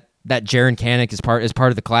that Jaron Kanik is part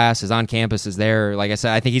of the class, is on campus, is there. Like I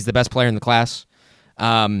said, I think he's the best player in the class,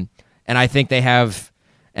 and I think they have.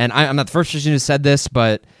 And I'm not the first person who said this,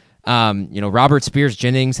 but Robert Spears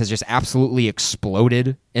Jennings has just absolutely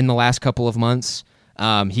exploded in the last couple of months.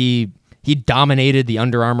 He dominated the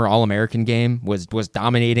Under Armour All-American game. Was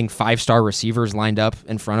dominating 5-star receivers lined up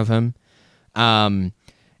in front of him.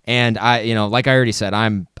 And I, like I already said,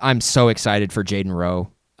 I'm so excited for Jaden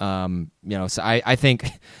Rowe. So I think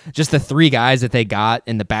just the three guys that they got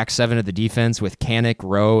in the back seven of the defense with Kanik,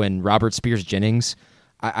 Rowe, and Robert Spears Jennings,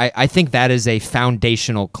 I think that is a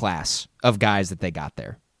foundational class of guys that they got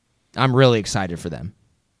there. I'm really excited for them.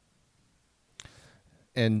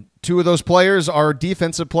 And two of those players are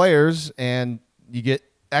defensive players, and you get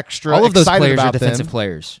extra all of those excited players about are defensive them.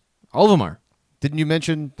 players. All of them are. Didn't you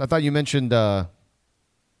mention? I thought you mentioned. Who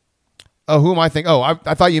am I thinking?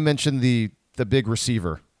 I thought you mentioned the big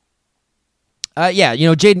receiver.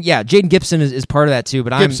 Jaden Gibson is part of that too.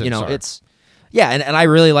 But Gibson, and I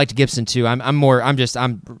really liked Gibson too.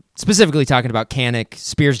 I'm specifically talking about Kanak,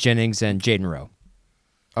 Spears Jennings, and Jaden Rowe.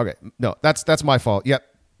 Okay, no, that's my fault. Yep,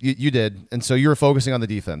 you did, and so you were focusing on the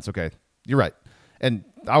defense. Okay, you're right, and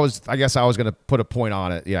I guess I was going to put a point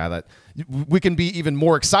on it. Yeah, that we can be even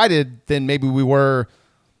more excited than maybe we were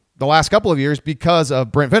the last couple of years because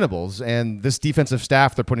of Brent Venables and this defensive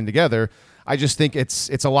staff they're putting together. I just think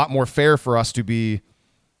it's a lot more fair for us to be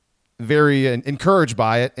very encouraged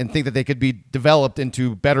by it and think that they could be developed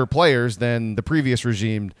into better players than the previous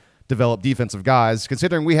regime developed defensive guys,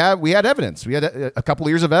 considering we had evidence. We had a couple of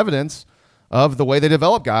years of evidence of the way they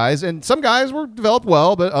develop guys, and some guys were developed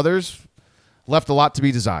well, but others left a lot to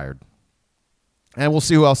be desired. And we'll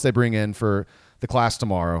see who else they bring in for the class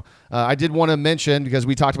tomorrow. I did want to mention, because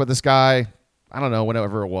we talked about this guy, I don't know,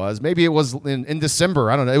 whenever it was. Maybe it was in December.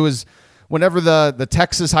 I don't know. It was whenever the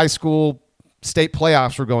Texas high school state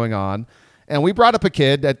playoffs were going on, and we brought up a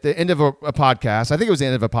kid at the end of a podcast. I think it was the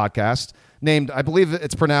end of a podcast, named, I believe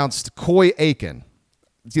it's pronounced Coy Aiken.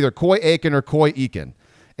 It's either Coy Aiken or Coy Eakin.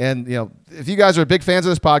 And, if you guys are big fans of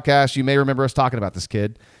this podcast, you may remember us talking about this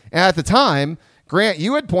kid. And at the time, Grant,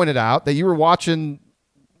 you had pointed out that you were watching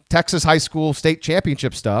Texas high school state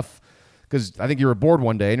championship stuff because I think you were bored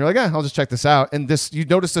one day and you're like, I'll just check this out. And you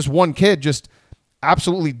noticed this one kid just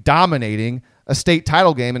absolutely dominating a state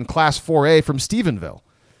title game in Class 4A from Stephenville.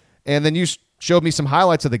 And then you showed me some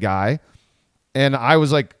highlights of the guy. And I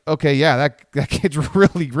was like, okay, yeah, that kid's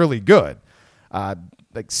really, really good.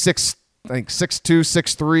 Like 6'2",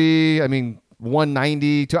 6'3",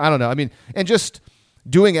 190, I don't know. And just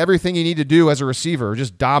doing everything you need to do as a receiver,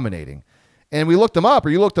 just dominating. And you looked him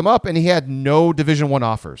up, and he had no Division I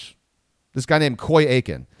offers. This guy named Coy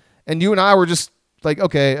Aiken. And you and I were just like,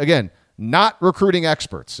 okay, again, not recruiting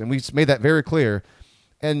experts. And we made that very clear.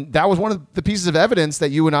 And that was one of the pieces of evidence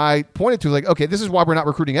that you and I pointed to, like, okay, this is why we're not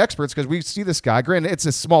recruiting experts, because we see this guy. Granted, it's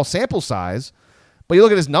a small sample size, but you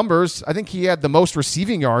look at his numbers. I think he had the most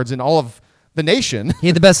receiving yards in all of the nation. He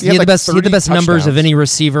had the best. He had the best numbers of any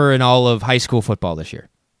receiver in all of high school football this year.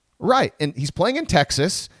 Right, and he's playing in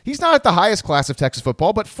Texas. He's not at the highest class of Texas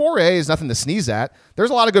football, but 4A is nothing to sneeze at.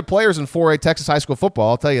 There's a lot of good players in 4A Texas high school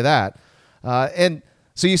football, I'll tell you that. And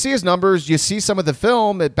so you see his numbers, you see some of the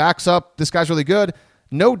film, it backs up this guy's really good.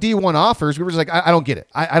 No D1 offers. We were just like, I don't get it.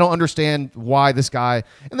 I don't understand why this guy.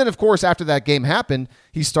 And then, of course, after that game happened,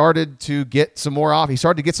 he started to get some more off. He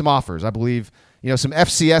started to get some offers. I believe, some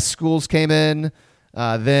FCS schools came in.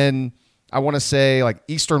 Then I want to say like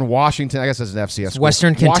Eastern Washington. I guess that's an FCS school.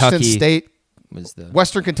 Western Kentucky. Washington State. Was the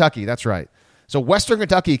Western Kentucky. That's right. So Western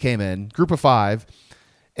Kentucky came in, group of 5.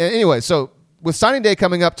 And anyway, so with signing day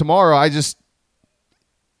coming up tomorrow, I just,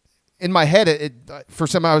 in my head, for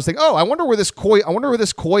some I was thinking, I wonder where this Coy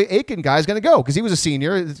Aiken guy is going to go, because he was a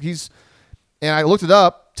senior. And I looked it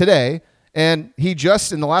up today, and he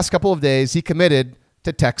just, in the last couple of days, he committed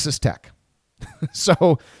to Texas Tech.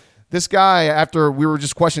 So this guy, after we were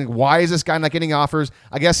just questioning, why is this guy not getting offers?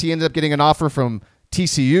 I guess he ended up getting an offer from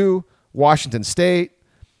TCU, Washington State.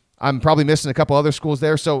 I'm probably missing a couple other schools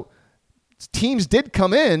there. So teams did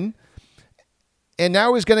come in. And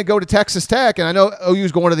now he's going to go to Texas Tech. And I know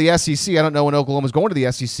OU's going to the SEC. I don't know when Oklahoma's going to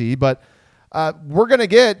the SEC. But we're going to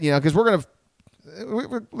get, because we're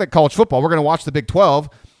like college football, we're going to watch the Big 12.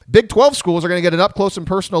 Big 12 schools are going to get an up-close and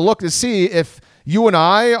personal look to see if you and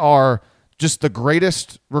I are just the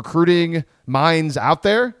greatest recruiting minds out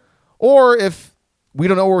there, or if we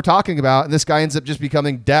don't know what we're talking about and this guy ends up just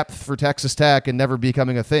becoming depth for Texas Tech and never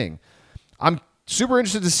becoming a thing. I'm super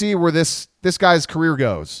interested to see where this guy's career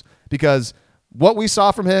goes, because what we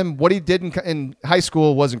saw from him, what he did in high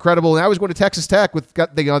school was incredible. And I was going to Texas Tech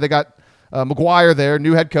they got McGuire there,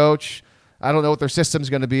 new head coach. I don't know what their system's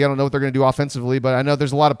going to be. I don't know what they're going to do offensively, but I know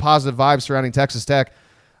there's a lot of positive vibes surrounding Texas Tech.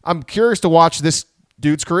 I'm curious to watch this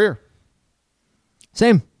dude's career.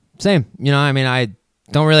 Same. I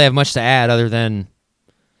don't really have much to add other than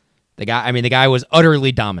the guy. The guy was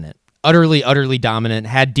utterly dominant, utterly dominant,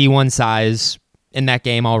 had D1 size in that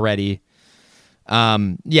game already.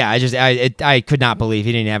 I could not believe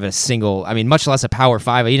he didn't have a single, much less a Power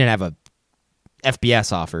 5. He didn't have a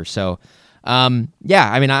FBS offer. So, I'm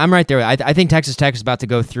right there. I think Texas Tech is about to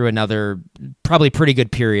go through another probably pretty good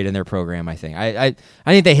period in their program. I think. I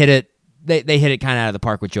think they hit it. They hit it kind of out of the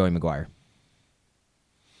park with Joey McGuire.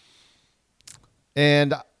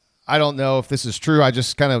 And I don't know if this is true. I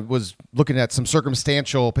just kind of was looking at some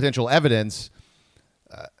circumstantial potential evidence.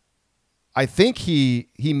 I think he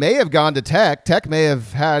may have gone to Tech. Tech may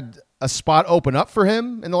have had a spot open up for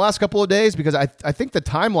him in the last couple of days, because I think the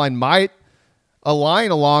timeline might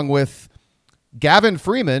align along with Gavin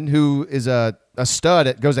Freeman, who is a a stud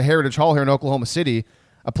that goes to Heritage Hall here in Oklahoma City.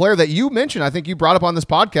 A player that you mentioned, I think you brought up on this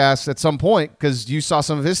podcast at some point because you saw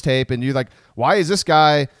some of his tape and you're like, why is this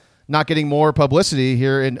guy not getting more publicity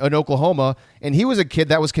here in Oklahoma? And he was a kid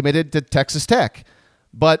that was committed to Texas Tech.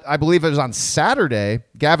 But I believe it was on Saturday,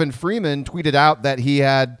 Gavin Freeman tweeted out that he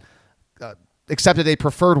had accepted a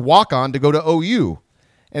preferred walk-on to go to OU.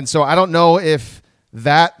 And so I don't know if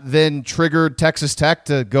that then triggered Texas Tech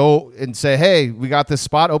to go and say, hey, we got this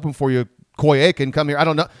spot open for you, Coy Aiken, come here. I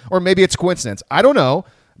don't know. Or maybe it's coincidence. I don't know.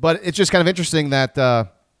 But it's just kind of interesting that, a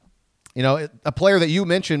player that you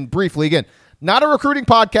mentioned briefly, again, not a recruiting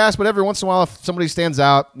podcast, but every once in a while, if somebody stands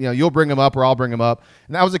out, you'll bring him up or I'll bring him up.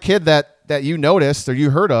 And that was a kid that you noticed or you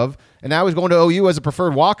heard of, and now he's going to OU as a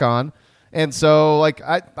preferred walk-on. And so,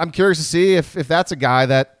 I'm curious to see if that's a guy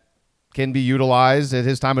that can be utilized at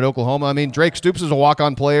his time at Oklahoma. I mean, Drake Stoops is a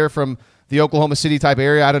walk-on player from the Oklahoma City type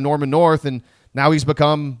area out of Norman North, and now he's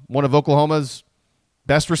become one of Oklahoma's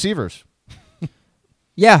best receivers.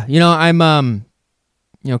 Yeah, I'm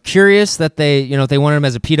curious that they wanted him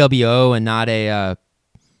as a PWO and not a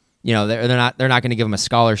they're not going to give him a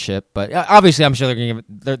scholarship, but obviously I'm sure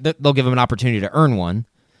they'll give him an opportunity to earn one.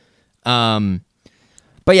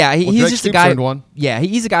 But yeah, he's just a guy. Yeah,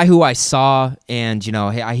 he's a guy who I saw, and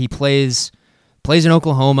he plays in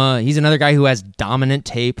Oklahoma. He's another guy who has dominant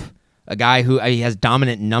tape, a guy who he has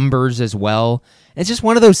dominant numbers as well. And it's just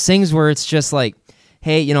one of those things where it's just like,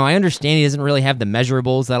 hey, I understand he doesn't really have the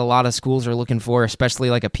measurables that a lot of schools are looking for, especially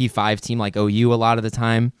like a P5 team like OU a lot of the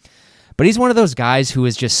time. But he's one of those guys who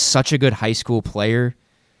is just such a good high school player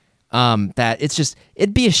that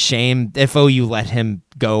it'd be a shame if OU let him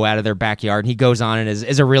go out of their backyard and he goes on and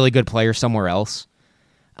is a really good player somewhere else.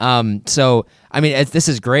 So, I mean, this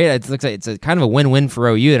is great. It looks like it's a kind of a win-win for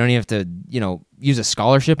OU. They don't even have to, use a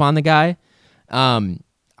scholarship on the guy.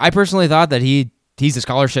 I personally thought that he's a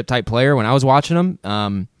scholarship type player when I was watching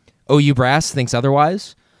him. OU brass thinks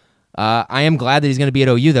otherwise. I am glad that he's going to be at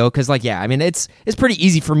OU though, because it's pretty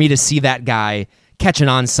easy for me to see that guy catching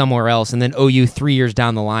on somewhere else, and then OU 3 years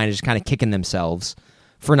down the line is just kind of kicking themselves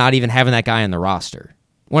for not even having that guy on the roster.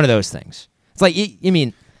 One of those things. It's like,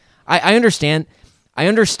 I understand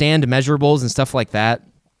measurables and stuff like that.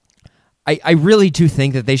 I really do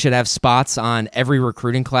think that they should have spots on every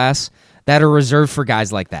recruiting class that are reserved for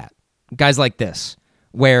guys like that, guys like this,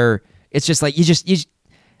 where it's just like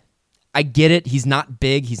I get it. He's not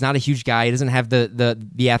big. He's not a huge guy. He doesn't have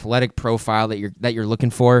the athletic profile that you're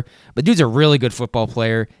looking for. But dude's a really good football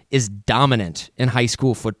player. Is dominant in high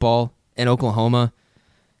school football in Oklahoma.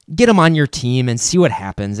 Get him on your team and see what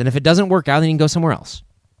happens. And if it doesn't work out, then you can go somewhere else.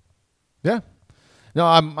 Yeah. No,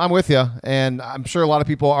 I'm with you, and I'm sure a lot of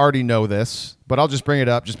people already know this, but I'll just bring it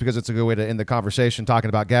up just because it's a good way to end the conversation talking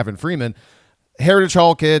about Gavin Freeman, Heritage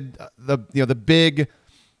Hall kid, the big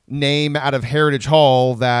name out of Heritage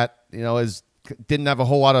Hall that didn't have a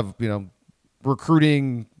whole lot of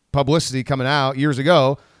recruiting publicity coming out years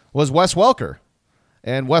ago was Wes Welker,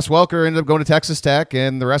 and Wes Welker ended up going to Texas Tech,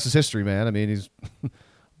 and the rest is history, man. I mean, he's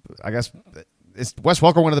I guess. Is Wes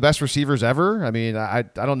Welker one of the best receivers ever? I mean, I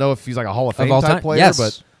don't know if he's like a Hall of Fame type player, yes.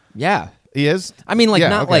 but yeah, he is. I mean,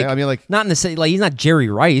 not in the same, he's not Jerry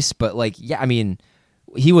Rice, but I mean,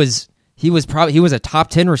 he was a top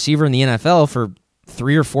 10 receiver in the NFL for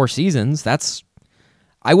 3 or 4 seasons.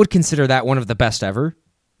 I would consider that one of the best ever,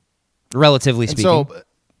 relatively speaking. So,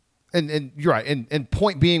 and you're right. And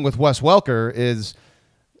point being with Wes Welker is,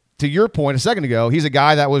 to your point a second ago, he's a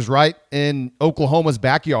guy that was right in Oklahoma's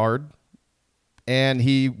backyard. And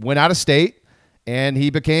he went out of state, and he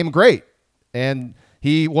became great. And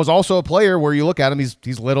he was also a player where you look at him,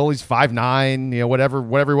 he's little, he's 5'9", whatever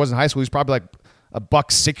he was in high school. He's probably like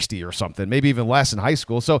 $160 or something, maybe even less in high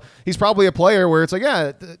school. So he's probably a player where it's like,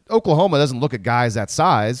 yeah, Oklahoma doesn't look at guys that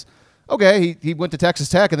size. Okay, he went to Texas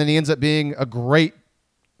Tech, and then he ends up being a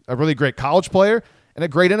really great college player and a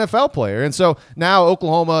great NFL player. And so now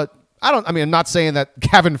Oklahoma, I'm not saying that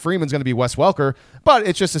Gavin Freeman's going to be Wes Welker, but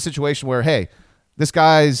it's just a situation where, hey, this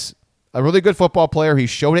guy's a really good football player. He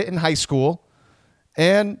showed it in high school,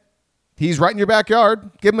 and he's right in your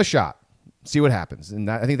backyard. Give him a shot. See what happens.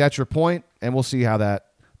 And I think that's your point, and we'll see how that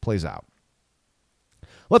plays out.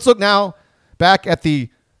 Let's look now back at the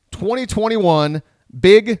 2021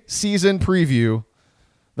 big season preview,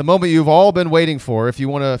 the moment you've all been waiting for if you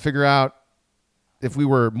want to figure out if we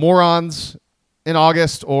were morons in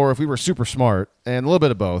August or if we were super smart, and a little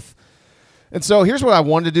bit of both. And so here's what I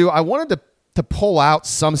wanted to do. I wanted to pull out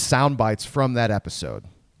some sound bites from that episode.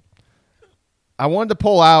 I wanted to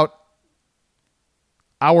pull out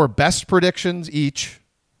our best predictions each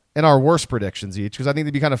and our worst predictions each, because I think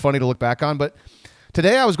it'd be kind of funny to look back on. But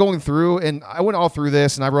today I was going through and I went all through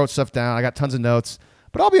this and I wrote stuff down. I got tons of notes,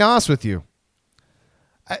 but I'll be honest with you.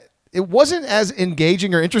 It wasn't as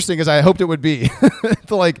engaging or interesting as I hoped it would be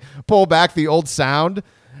to like pull back the old sound.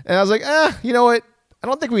 And I was like, you know what? I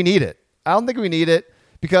don't think we need it. I don't think we need it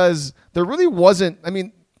because there really wasn't. I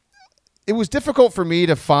mean, it was difficult for me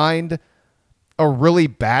to find a really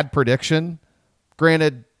bad prediction.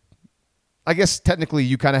 Granted, I guess technically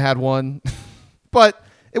you kind of had one, but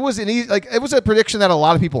it was it was a prediction that a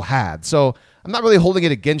lot of people had. So I'm not really holding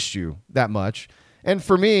it against you that much. And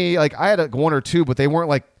for me, like I had one or two, but they weren't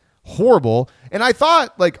like horrible. And I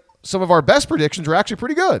thought like some of our best predictions were actually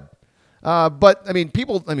pretty good. But I mean,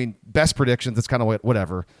 best predictions, it's kind of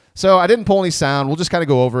whatever. So I didn't pull any sound. We'll just kind of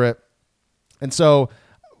go over it. And so,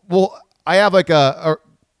 I have like a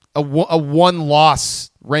one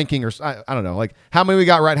loss ranking, or I don't know, like how many we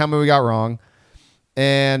got right, how many we got wrong.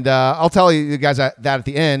 And I'll tell you guys that at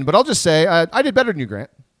the end, but I'll just say I did better than you,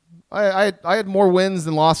 Grant. I had more wins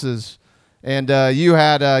than losses. And you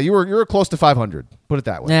were close to 500. Put it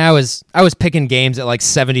that way. Yeah, I was picking games at like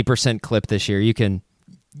 70% clip this year. You can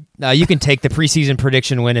take the preseason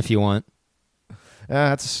prediction win if you want.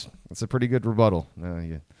 That's a pretty good rebuttal.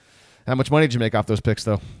 How much money did you make off those picks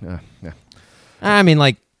though? Yeah. I mean,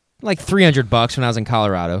 like $300 when I was in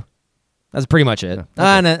Colorado. That's pretty much it.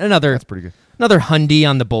 Yeah, okay. And that's pretty good. Another hundy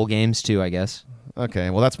on the bowl games too, I guess. Okay,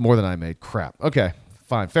 well that's more than I made. Crap. Okay,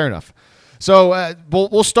 fine, fair enough. So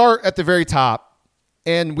we'll start at the very top,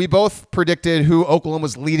 and we both predicted who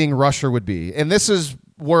Oklahoma's leading rusher would be, and this is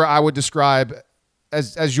where I would describe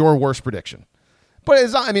as your worst prediction. But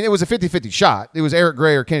it was a 50-50 shot. It was Eric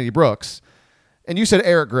Gray or Kennedy Brooks, and you said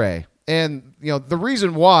Eric Gray. And the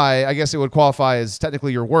reason why I guess it would qualify as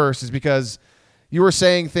technically your worst is because you were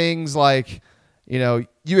saying things like, you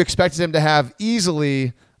expected him to have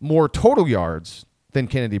easily more total yards than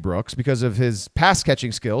Kennedy Brooks because of his pass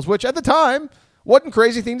catching skills, which at the time wasn't a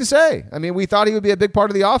crazy thing to say. I mean, we thought he would be a big part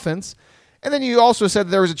of the offense. And then you also said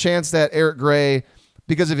there was a chance that Eric Gray,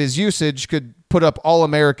 because of his usage, could put up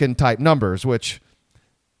All-American type numbers, which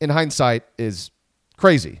in hindsight is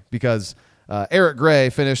crazy because Eric Gray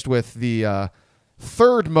finished with the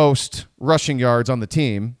third most rushing yards on the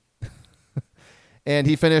team. And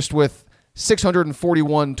he finished with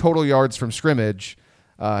 641 total yards from scrimmage.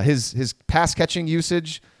 His pass catching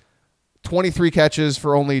usage, 23 catches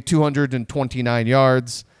for only 229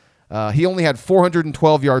 yards. He only had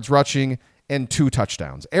 412 yards rushing and 2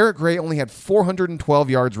 touchdowns. Eric Gray only had 412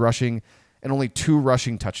 yards rushing and only 2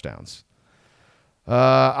 rushing touchdowns.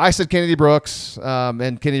 I said Kennedy Brooks,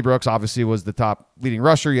 and Kennedy Brooks obviously was the top leading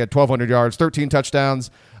rusher. He had 1,200 yards, 13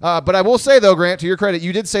 touchdowns. But I will say, though, Grant, to your credit,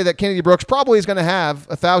 you did say that Kennedy Brooks probably is going to have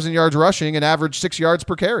 1,000 yards rushing and average 6 yards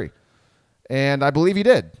per carry. And I believe he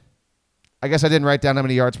did. I guess I didn't write down how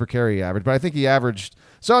many yards per carry he averaged, but I think he averaged.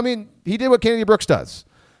 So, I mean, he did what Kennedy Brooks does.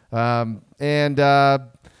 Yeah,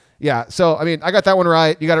 so, I mean, I got that one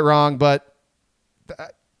right. You got it wrong, but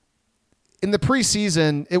in the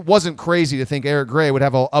preseason, it wasn't crazy to think Eric Gray would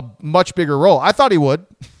have a much bigger role. I thought he would.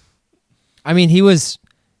 I mean,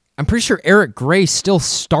 I'm pretty sure Eric Gray still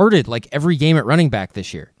started like every game at running back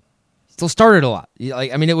this year. Still started a lot.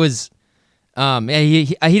 It was,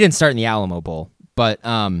 he didn't start in the Alamo Bowl, but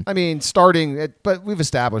but we've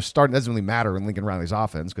established starting doesn't really matter in Lincoln Riley's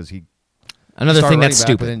offense because he. Another thing that's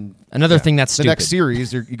stupid. Thing that's stupid. The next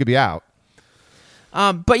series, you could be out.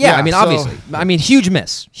 But obviously, huge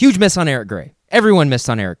miss on Eric Gray. Everyone missed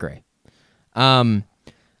on Eric Gray.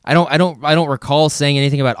 I don't recall saying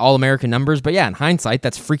anything about All-American numbers, but yeah, in hindsight,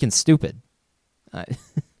 that's freaking stupid. I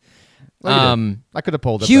could have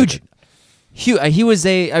pulled it. He was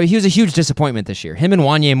a huge disappointment this year. Him and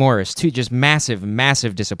Wanye Morris, two just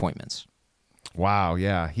massive disappointments. Wow,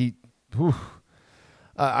 yeah,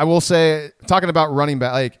 I will say, talking about running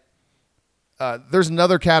back, there's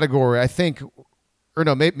another category I think. Or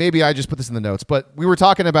no, maybe I just put this in the notes, but we were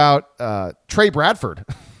talking about Trey Bradford.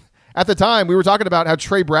 At the time, we were talking about how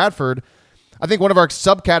Trey Bradford, I think one of our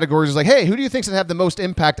subcategories is like, hey, who do you think's going to have the most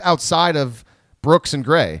impact outside of Brooks and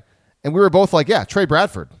Gray? And we were both like, yeah, Trey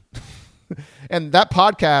Bradford. And that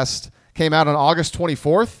podcast came out on August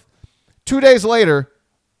 24th. 2 days later,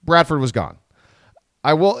 Bradford was gone.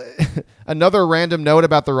 Another random note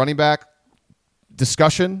about the running back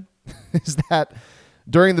discussion is that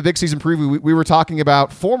during the big season preview, we were talking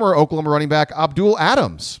about former Oklahoma running back Abdul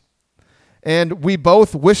Adams. And we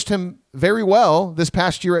both wished him very well this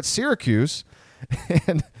past year at Syracuse.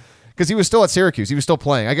 And because he was still at Syracuse. He was still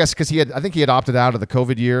playing. I guess because I think he had opted out of the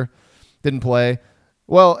COVID year. Didn't play.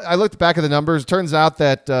 Well, I looked back at the numbers. It turns out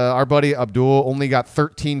that our buddy Abdul only got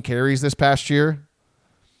 13 carries this past year.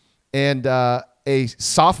 And a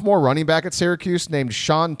sophomore running back at Syracuse named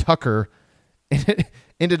Sean Tucker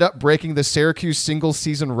ended up breaking the Syracuse single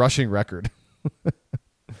season rushing record.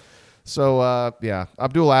 So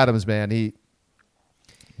Abdul Adams, man, he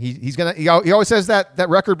always says that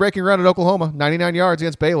record breaking run at Oklahoma, 99 yards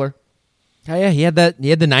against Baylor. Oh yeah, he had the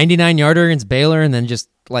 99-yarder against Baylor, and then just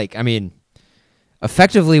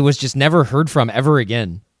effectively was just never heard from ever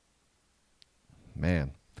again.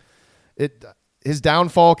 Man, his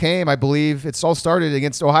downfall came, I believe. It all started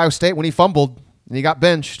against Ohio State when he fumbled and he got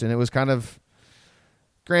benched, and it was kind of.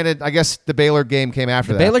 Granted, I guess the Baylor game came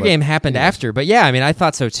after that. The Baylor game happened after, but yeah, I mean, I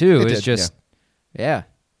thought so too. It was did, just, yeah.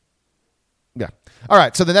 All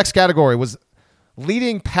right, so the next category was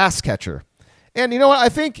leading pass catcher. And you know what? I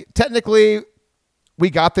think technically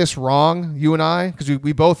we got this wrong, you and I, because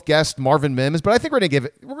we both guessed Marvin Mims, but I think we're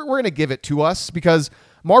going to give it to us because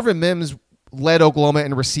Marvin Mims led Oklahoma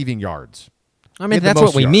in receiving yards. I mean, that's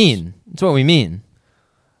what we mean. That's what we mean.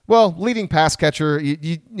 Well, leading pass catcher,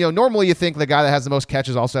 you know, normally you think the guy that has the most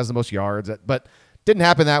catches also has the most yards, but didn't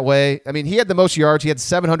happen that way. I mean, he had the most yards. He had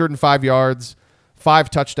 705 yards, 5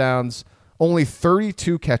 touchdowns, only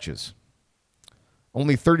 32 catches.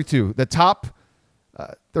 Only 32. The top,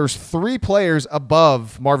 there's 3 players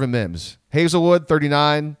above Marvin Mims. Hazelwood,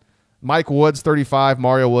 39. Mike Woods, 35.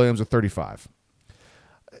 Mario Williams with 35.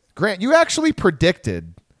 Grant, you actually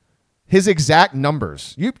predicted his exact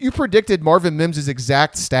numbers. You predicted Marvin Mims'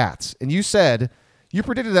 exact stats, and you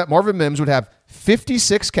predicted that Marvin Mims would have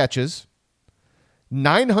 56 catches,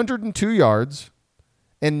 902 yards,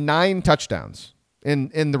 and 9 touchdowns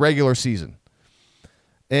in the regular season.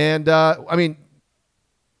 And, I mean,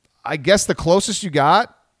 I guess the closest you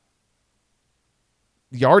got,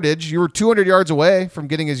 yardage, you were 200 yards away from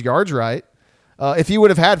getting his yards right. If he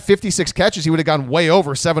would have had 56 catches, he would have gone way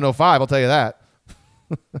over 705, I'll tell you that.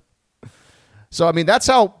 So, I mean, that's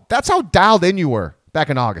how dialed in you were back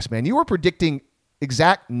in August, man. You were predicting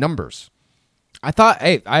exact numbers. I thought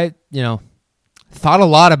a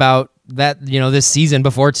lot about that, this season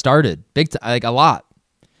before it started. A lot.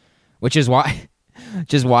 Which is why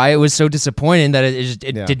it was so disappointing that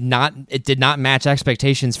it did not match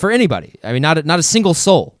expectations for anybody. I mean, not a single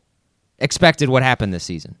soul expected what happened this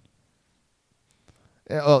season.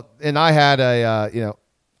 And I had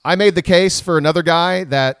I made the case for another guy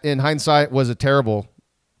that in hindsight was a terrible,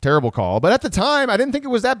 terrible call. But at the time, I didn't think it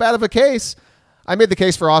was that bad of a case. I made the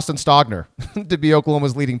case for Austin Stogner to be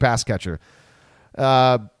Oklahoma's leading pass catcher.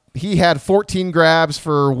 He had 14 grabs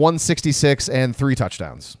for 166 and 3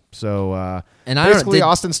 touchdowns. So basically,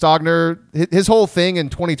 Austin Stogner, his whole thing in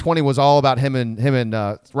 2020 was all about him and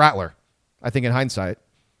Rattler, I think, in hindsight.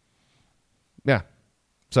 Yeah.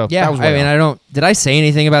 So yeah, that was did I say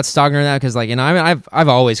anything about Stogner now? Because I've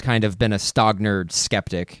always kind of been a Stogner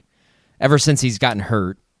skeptic ever since he's gotten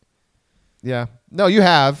hurt. Yeah. No, you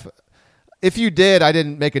have. If you did, I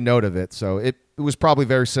didn't make a note of it. So it was probably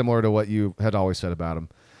very similar to what you had always said about him.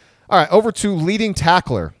 All right, over to leading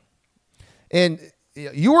tackler. And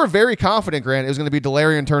you were very confident, Grant, it was going to be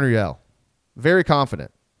Delarian Turner-Yell. Very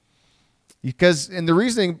confident. And the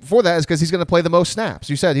reasoning for that is because he's going to play the most snaps.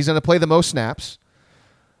 You said he's going to play the most snaps.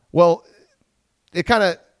 Well, it kind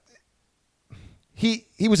of he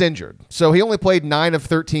was injured, so he only played 9 of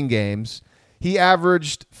 13 games. He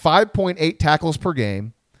averaged 5.8 tackles per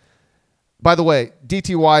game. By the way,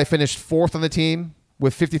 DTY finished 4th on the team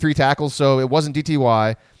with 53 tackles, so it wasn't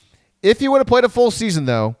DTY. If he would have played a full season,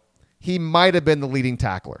 though, he might have been the leading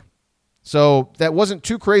tackler. So that wasn't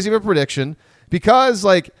too crazy of a prediction because,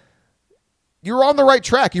 you were on the right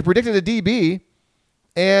track. You predicted a DB,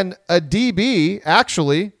 and a DB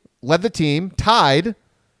actually led the team, tied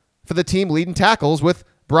for the team leading tackles with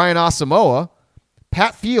Brian Asamoah,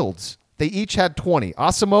 Pat Fields. They each had 20.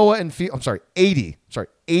 Asamoah and 80.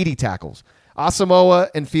 80 tackles.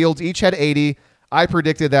 Asamoah and Fields each had 80. I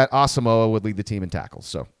predicted that Asamoah would lead the team in tackles.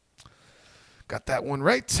 So got that one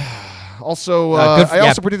right. Also, I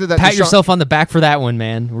also predicted that. Pat yourself on the back for that one,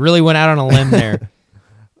 man. Really went out on a limb there.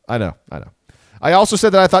 I know. I also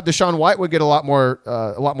said that I thought Deshaun White would get a lot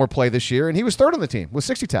more play this year, and he was 3rd on the team with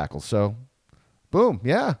 60 tackles. So, boom,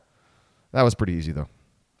 yeah, that was pretty easy though.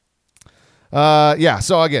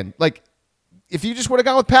 So again, if you just would have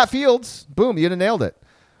gone with Pat Fields, boom, you'd have nailed it.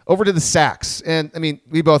 Over to the sacks, and I mean,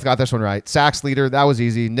 we both got this one right. Sacks leader, that was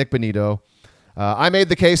easy. Nick Bonito. I made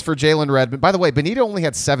the case for Jalen Redmond. By the way, Bonito only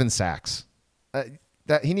had 7 sacks.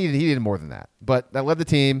 That he needed more than that, but that led the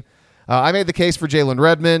team. I made the case for Jalen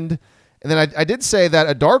Redmond. And then I did say that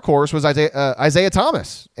a dark horse was Isaiah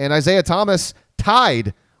Thomas. And Isaiah Thomas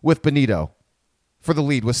tied with Bonito for the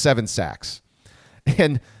lead with 7 sacks.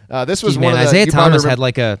 And this was one of the...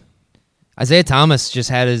 Isaiah Thomas just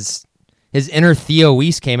had his inner Theo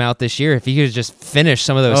Weiss came out this year. If he could just finish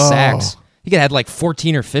some of those sacks, he could have had like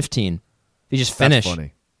 14 or 15. If he just finished.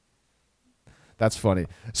 That's funny.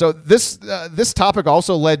 So this topic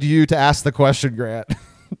also led you to ask the question, Grant.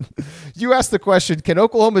 You asked the question, can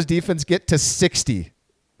Oklahoma's defense get to 60?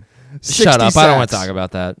 Shut up. Sacks? I don't want to talk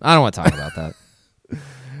about that.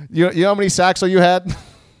 You know how many sacks you had?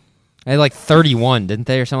 I had like 31, didn't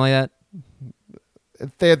they, or something like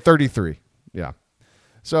that? They had 33. Yeah.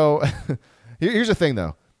 So here's the thing,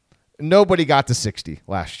 though. Nobody got to 60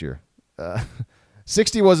 last year.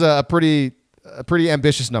 60 was a pretty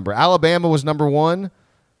ambitious number. Alabama was number 1,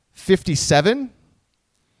 57.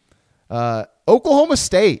 Oklahoma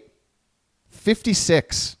State,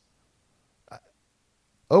 56.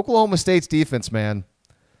 Oklahoma State's defense, man.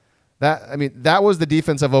 That was the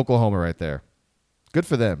defense of Oklahoma right there. Good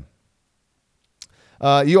for them.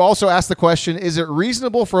 You also asked the question, is it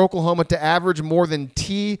reasonable for Oklahoma to average more than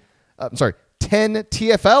 10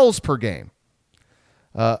 TFLs per game?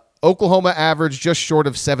 Oklahoma averaged just short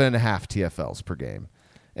of 7.5 TFLs per game.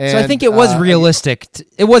 And, so I think it was realistic.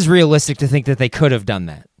 It was realistic to think that they could have done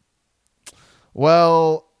that.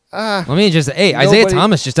 Well, Isaiah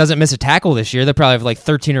Thomas just doesn't miss a tackle this year. They probably have like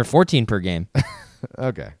 13 or 14 per game.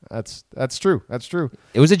 Okay, that's true. That's true.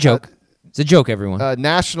 It was a joke. It's a joke, everyone.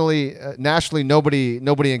 Nationally, nobody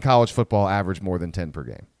in college football averaged more than 10 per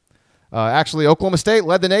game. Actually, Oklahoma State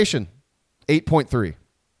led the nation, 8.3.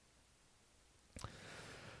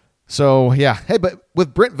 So, yeah. Hey, but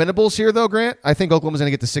with Brent Venables here, though, Grant, I think Oklahoma's going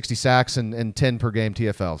to get to 60 sacks and 10 per game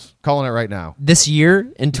TFLs. Calling it right now. This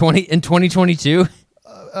year, in 2022?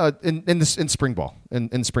 In spring ball,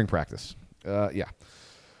 in spring practice. Yeah.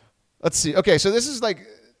 Let's see. Okay, so this is like,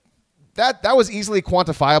 that was easily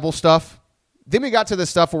quantifiable stuff. Then we got to the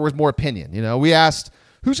stuff where it was more opinion. You know, we asked,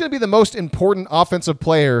 who's going to be the most important offensive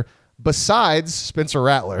player besides Spencer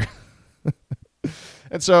Rattler?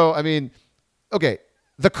 And so, okay,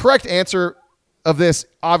 the correct answer of this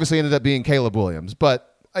obviously ended up being Caleb Williams,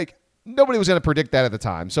 but like nobody was going to predict that at the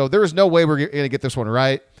time. So there is no way we're going to get this one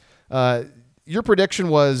right. Your prediction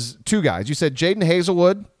was 2 guys. You said Jaden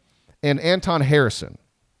Hazelwood and Anton Harrison.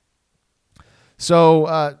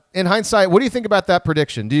 So in hindsight, what do you think about that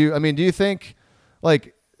prediction? Do you think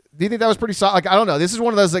that was pretty solid? Like, I don't know. This is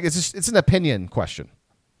one of those, like, it's an opinion question.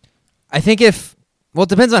 I think it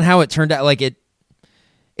depends on how it turned out. Like, it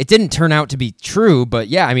didn't turn out to be true, but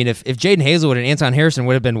yeah, if Jaden Hazelwood and Anton Harrison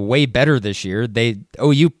would have been way better this year,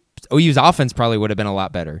 OU's offense probably would have been a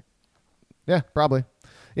lot better. Yeah, probably.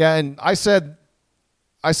 Yeah, and I said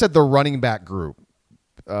the running back group,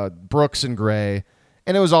 Brooks and Gray,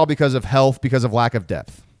 and it was all because of health, because of lack of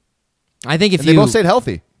depth. I think they both stayed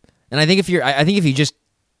healthy. And I think if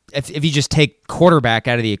you just take quarterback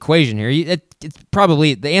out of the equation here, it's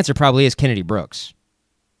probably the answer probably is Kennedy Brooks.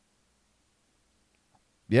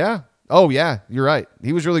 Yeah. Oh yeah, you're right.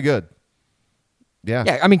 He was really good. Yeah.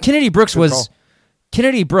 Yeah, Kennedy Brooks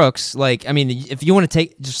Kennedy Brooks, like, if you want to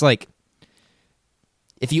take just like,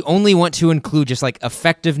 if you only want to include just like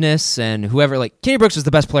effectiveness and whoever, like, Kennedy Brooks was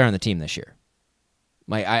the best player on the team this year.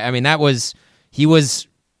 Like, he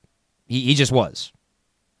just was.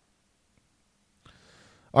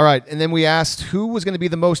 All right, and then we asked who was going to be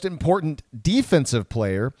the most important defensive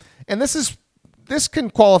player, and this can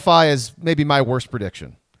qualify as maybe my worst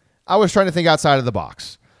prediction. I was trying to think outside of the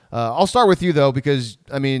box. I'll start with you, though, because,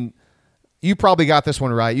 you probably got this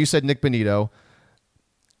one right. You said Nick Bonito.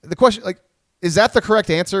 The question, like, is that the correct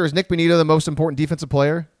answer? Is Nick Bonito the most important defensive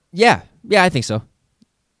player? Yeah, I think so.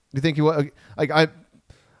 You think he was?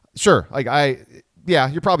 Sure. Yeah,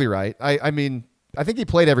 you're probably right. I think he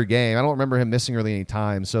played every game. I don't remember him missing really any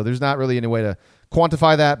time, so there's not really any way to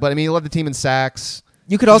quantify that. But he led the team in sacks.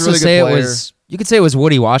 You could also say it was. You could say it was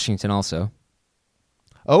Woody Washington also.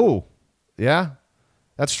 Oh, yeah,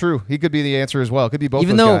 that's true. He could be the answer as well. It could be both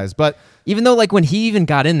those guys. But even though, like, when he even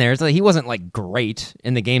got in there, it's like he wasn't like great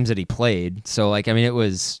in the games that he played. So, like, it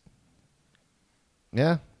was.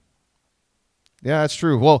 Yeah, that's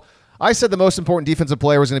true. Well, I said the most important defensive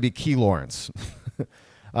player was going to be Key Lawrence.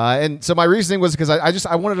 And so my reasoning was because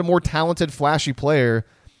I wanted a more talented, flashy player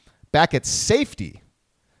back at safety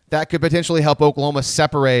that could potentially help Oklahoma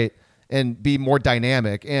separate and be more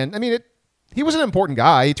dynamic. And he was an important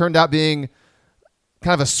guy. He turned out being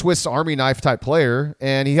kind of a Swiss Army knife type player,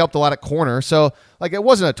 and he helped a lot at corner. So, like, it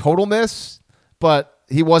wasn't a total miss, but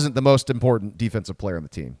he wasn't the most important defensive player on the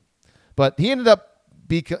team. But he ended up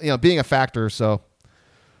being a factor, so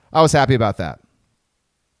I was happy about that.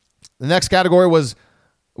 The next category was,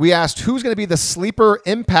 we asked who's going to be the sleeper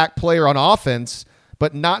impact player on offense,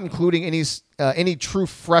 but not including any true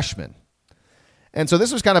freshmen. And so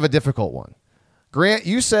this was kind of a difficult one. Grant,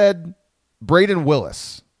 you said Braden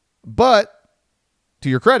Willis. But to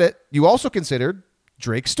your credit, you also considered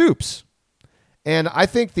Drake Stoops. And I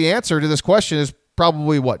think the answer to this question is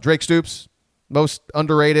probably what? Drake Stoops, most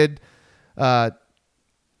underrated. It's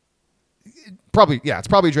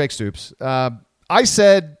probably Drake Stoops. I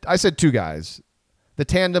said two guys, the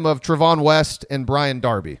tandem of Trevon West and Brian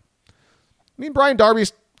Darby. I mean, Brian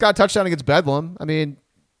Darby's got a touchdown against Bedlam. I mean,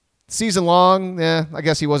 season long, I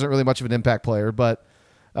guess he wasn't really much of an impact player, but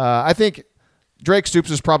I think Drake Stoops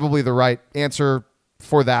is probably the right answer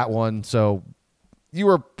for that one. So you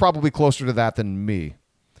were probably closer to that than me.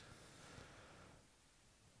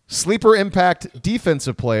 Sleeper impact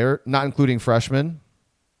defensive player, not including freshman.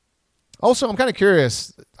 Also, I'm kind of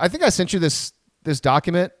curious. I think I sent you this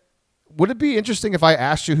document. Would it be interesting if I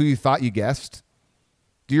asked you who you thought you guessed?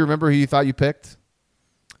 Do you remember who you thought you picked?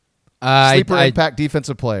 Sleeper impact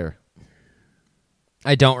defensive player.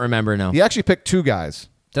 I don't remember, no. He actually picked two guys.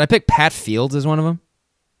 Did I pick Pat Fields as one of them?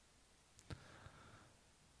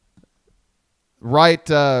 Right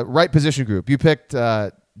position group. You picked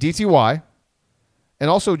DTY and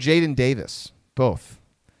also Jaden Davis, both.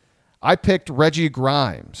 I picked Reggie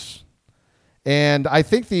Grimes. And I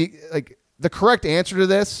think the correct answer to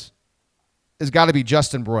this has got to be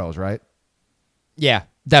Justin Broyles, right? Yeah,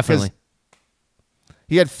 definitely.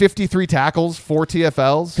 He had 53 tackles, 4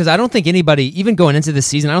 TFLs. Because I don't think anybody, even going into the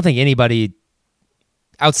season, I don't think anybody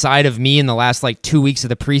outside of me in the last 2 weeks of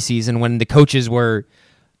the preseason when the coaches were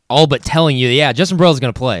all but telling you, yeah, Justin Broyles is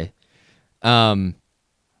going to play. I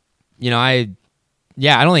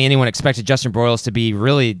don't think anyone expected Justin Broyles to be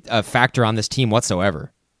really a factor on this team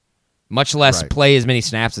whatsoever, much less play as many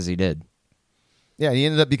snaps as he did. Yeah, he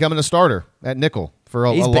ended up becoming a starter at nickel for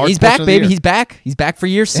a large He's back, portion of the baby. year. He's back. He's back for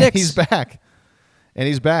year 6. And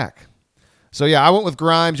he's back. So, yeah, I went with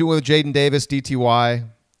Grimes. You went with Jaden Davis, DTY.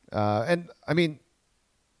 And, I mean,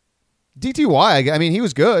 DTY, I mean, he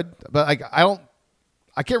was good. But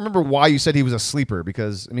I can't remember why you said he was a sleeper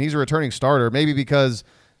because, I mean, he's a returning starter. Maybe because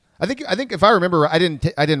I think if I remember, I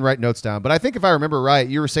didn't write notes down. But I think if I remember right,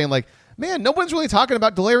 you were saying, man, no one's really talking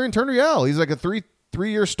about Delarian Turner-Yell. He's like a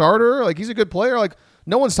three-year starter. He's a good player.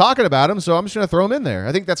 No one's talking about him, so I'm just going to throw him in there.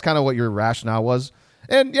 I think that's kind of what your rationale was.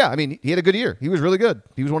 And, yeah, I mean, he had a good year. He was really good.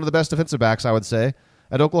 He was one of the best defensive backs, I would say,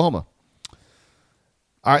 at Oklahoma.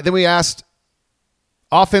 All right, then we asked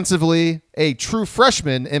offensively a true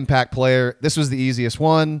freshman impact player. This was the easiest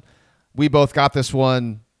one. We both got this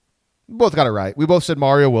one. We both got it right. We both said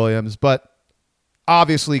Mario Williams, but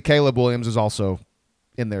obviously Caleb Williams is also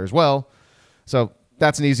in there as well. So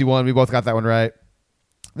that's an easy one. We both got that one right.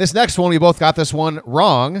 This next one, we both got this one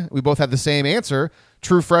wrong. We both had the same answer.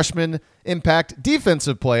 True freshman impact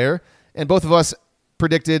defensive player. And both of us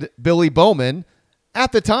predicted Billy Bowman.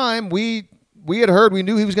 At the time, we had heard, we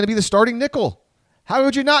knew he was going to be the starting nickel. How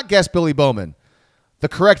would you not guess Billy Bowman? The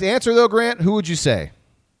correct answer, though, Grant, who would you say?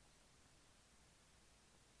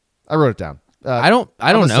 I wrote it down. I don't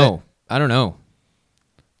know. I don't know.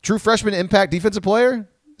 True freshman impact defensive player?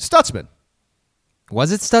 Stutzman.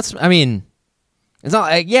 Was it Stutzman? I mean, it's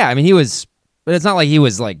not he was, but it's not like he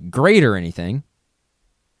was great or anything.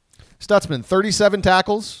 Stutzman, 37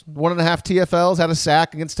 tackles, 1.5 TFLs, had a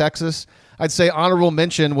sack against Texas. I'd say honorable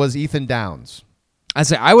mention was Ethan Downs.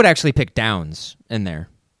 I would actually pick Downs in there,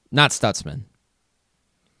 not Stutzman.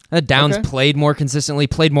 Downs played more consistently,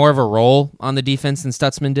 played more of a role on the defense than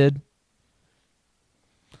Stutzman did.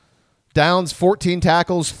 Downs, 14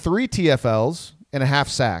 tackles, 3 TFLs, and a half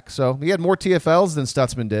sack. So he had more TFLs than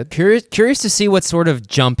Stutzman did. Curious to see what sort of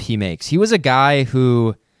jump he makes. He was a guy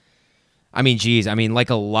who, like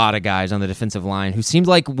a lot of guys on the defensive line, who seemed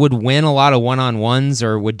like would win a lot of one-on-ones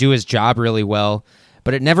or would do his job really well,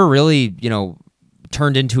 but it never really,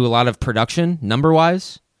 turned into a lot of production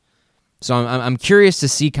number-wise. So I'm curious to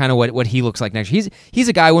see kind of what he looks like next year. He's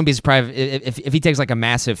a guy I wouldn't be surprised if he takes a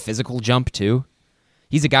massive physical jump too.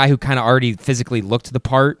 He's a guy who kind of already physically looked the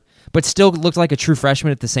part, but still looked like a true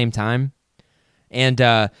freshman at the same time. And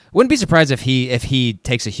wouldn't be surprised if he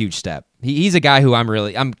takes a huge step. He's a guy who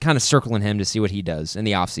I'm kind of circling him to see what he does in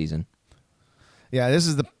the offseason. Yeah, this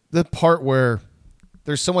is the part where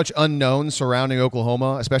there's so much unknown surrounding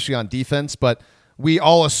Oklahoma, especially on defense, but we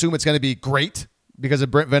all assume it's going to be great because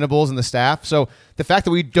of Brent Venables and the staff. So the fact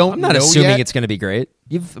that we don't know I'm not assuming yet, it's going to be great.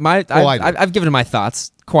 I've given my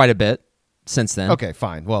thoughts quite a bit since then. Okay,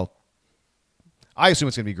 fine. Well, I assume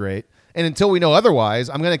it's going to be great. And until we know otherwise,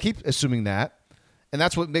 I'm going to keep assuming that. And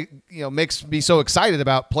that's what makes me so excited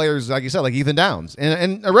about players, like you said, like Ethan Downs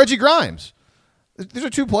and Reggie Grimes. These are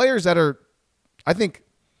two players that are, I think,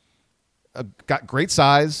 got great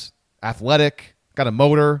size, athletic, got a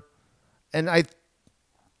motor. And I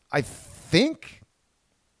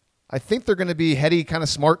I think they're going to be heady, kind of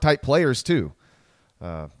smart type players too.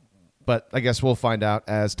 But I guess we'll find out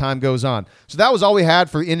as time goes on. So that was all we had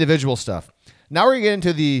for individual stuff. Now we're going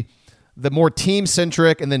to get into the more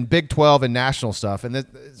team-centric and then Big 12 and national stuff. And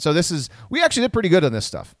we actually did pretty good on this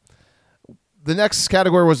stuff. The next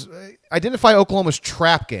category was identify Oklahoma's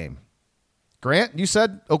trap game. Grant, you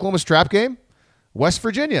said Oklahoma's trap game? West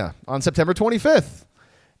Virginia on September 25th.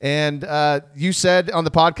 And you said on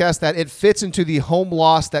the podcast that it fits into the home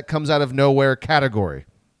loss that comes out of nowhere category.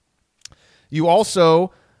 You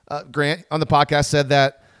also, Grant, on the podcast said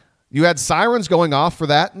that you had sirens going off for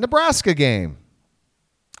that Nebraska game.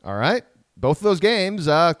 All right. Both of those games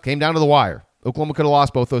came down to the wire. Oklahoma could have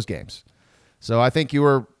lost both those games. So I think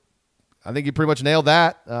you pretty much nailed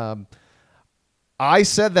that. I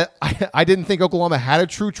said that I didn't think Oklahoma had a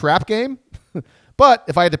true trap game. But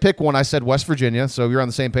if I had to pick one, I said West Virginia. So you're on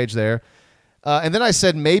the same page there. And then I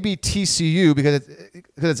said maybe TCU because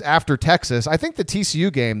it's after Texas. I think the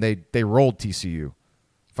TCU game, they rolled TCU,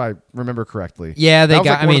 if I remember correctly. Yeah,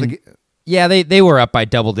 they were up by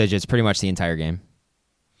double digits pretty much the entire game.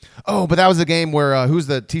 Oh, but that was the game where who's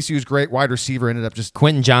the TCU's great wide receiver ended up just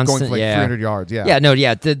Quentin Johnson going for 300 yards. Yeah.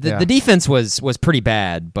 The defense was pretty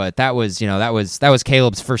bad, but that was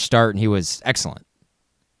Caleb's first start and he was excellent.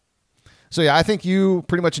 So yeah, I think you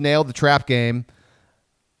pretty much nailed the trap game.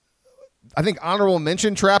 I think honorable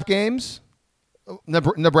mention trap games.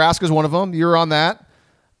 Nebraska's one of them. You're on that.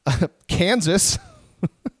 Kansas.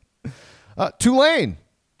 Tulane.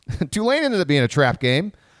 Tulane ended up being a trap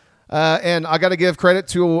game. And I got to give credit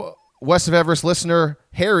to West of Everest listener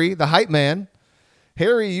Harry, the hype man.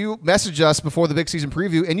 Harry, you messaged us before the big season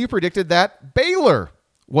preview, and you predicted that Baylor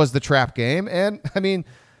was the trap game. And, I mean,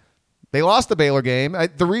 they lost the Baylor game.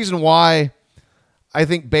 The reason why I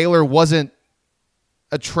think Baylor wasn't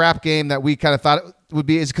a trap game that we kind of thought it would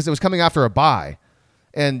be is because it was coming after a bye,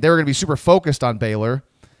 and they were going to be super focused on Baylor.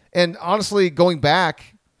 And honestly, going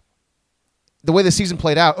back, the way the season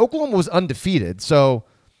played out, Oklahoma was undefeated, so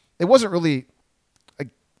it wasn't really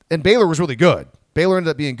and Baylor was really good. Baylor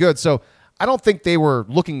ended up being good, so I don't think they were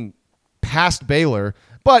looking past Baylor.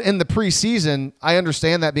 But in the preseason, I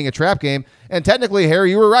understand that being a trap game, and technically,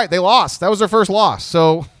 Harry, you were right. They lost. That was their first loss,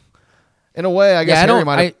 so in a way, I guess Harry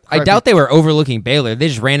might have. I doubt they were overlooking Baylor. They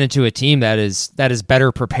just ran into a team that is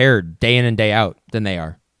better prepared day in and day out than they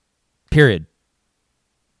are. Period.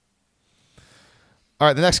 All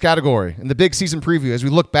right, the next category in the big season preview, as we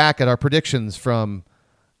look back at our predictions from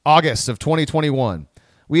August of 2021,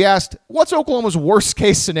 we asked, what's Oklahoma's worst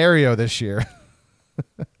case scenario this year?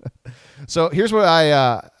 So here's what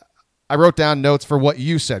I wrote down notes for what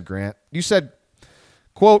you said, Grant. You said,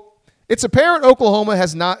 quote, it's apparent Oklahoma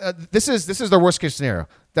has not, this is their worst case scenario,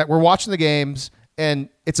 that we're watching the games and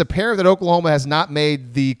it's apparent that Oklahoma has not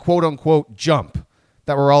made the quote unquote jump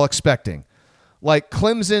that we're all expecting. Like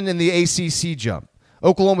Clemson in the ACC jump.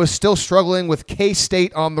 Oklahoma is still struggling with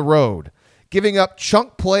K-State on the road, giving up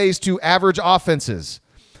chunk plays to average offenses.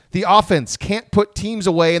 The offense can't put teams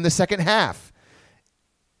away in the second half.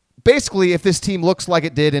 Basically, if this team looks like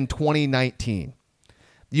it did in 2019.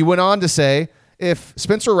 You went on to say, if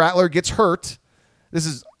Spencer Rattler gets hurt, this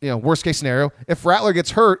is worst case scenario, if Rattler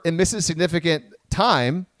gets hurt and misses significant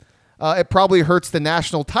time, it probably hurts the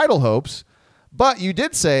national title hopes. But you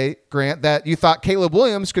did say, Grant, that you thought Caleb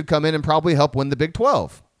Williams could come in and probably help win the Big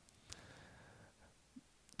 12.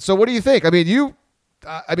 So what do you think? I mean,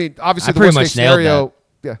 obviously the worst case scenario.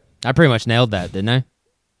 Yeah, I pretty much nailed that, didn't I?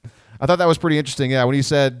 I thought that was pretty interesting. Yeah, when you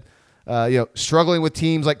said, struggling with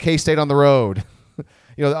teams like K-State on the road,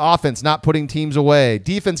 the offense not putting teams away,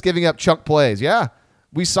 defense giving up chunk plays. Yeah,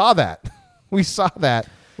 we saw that.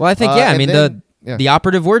 Well, I think the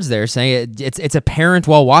operative words there saying it's apparent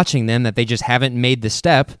while watching them that they just haven't made the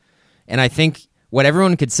step, and I think what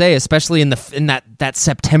everyone could say, especially in that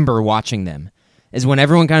September watching them, is when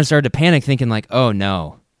everyone kind of started to panic, thinking like, oh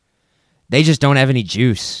no, they just don't have any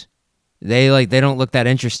juice. They don't look that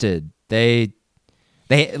interested. They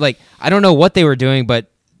I don't know what they were doing,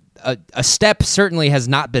 but a step certainly has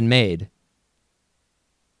not been made.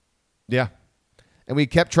 Yeah. And we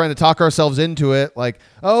kept trying to talk ourselves into it, like,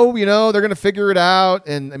 oh, they're going to figure it out.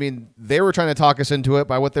 And, I mean, they were trying to talk us into it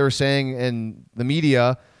by what they were saying in the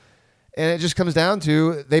media. And it just comes down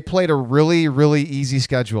to they played a really, really easy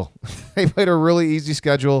schedule. They played a really easy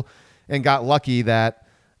schedule and got lucky that,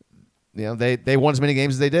 they won as many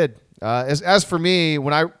games as they did. As for me,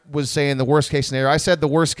 when I was saying the worst case scenario, I said the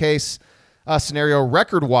worst case scenario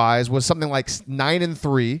record-wise was something like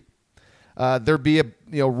 9-3. There'd be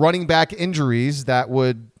running back injuries that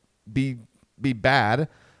would be bad,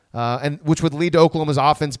 and which would lead to Oklahoma's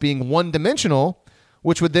offense being one-dimensional,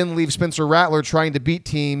 which would then leave Spencer Rattler trying to beat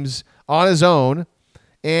teams on his own,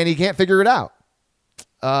 and he can't figure it out.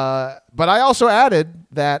 But I also added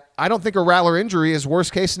that I don't think a Rattler injury is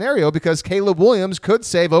worst case scenario because Caleb Williams could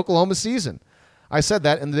save Oklahoma's season. I said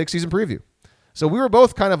that in the Nick season preview. So we were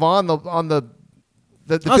both kind of on the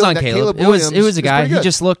I was on Caleb. It was a guy. He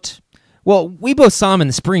just looked. Well, we both saw him in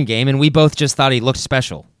the spring game, and we both just thought he looked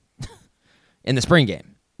special in the spring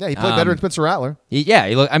game. Yeah, he played better than Spencer Rattler. He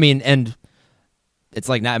looked. I mean, and it's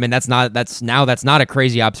like, I mean, that's not a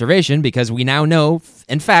crazy observation because we now know,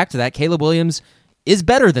 in fact, that Caleb Williams is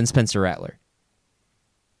better than Spencer Rattler.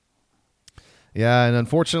 Yeah, and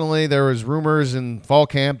unfortunately, there was rumors in fall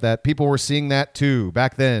camp that people were seeing that too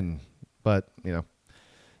back then. But you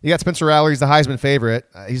got Spencer Rattler. He's the Heisman favorite.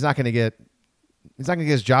 He's not going to get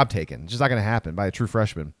his job taken. It's just not going to happen by a true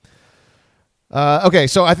freshman. Okay,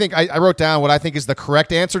 so I think I wrote down what I think is the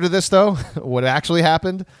correct answer to this, though. What actually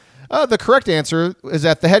happened? The correct answer is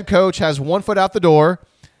that the head coach has 1 foot out the door,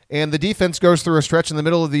 and the defense goes through a stretch in the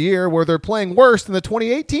middle of the year where they're playing worse than the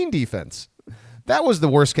 2018 defense. That was the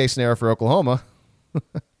worst case scenario for Oklahoma.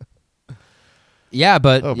 Yeah,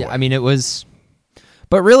 but I mean, it was.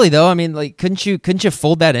 But really, though, I mean, like, couldn't you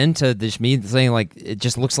fold that into this me saying like it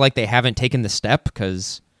just looks like they haven't taken the step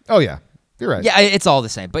because? Oh yeah, you're right. Yeah, it's all the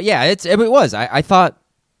same. But yeah, it was. I thought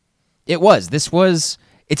it was. This was.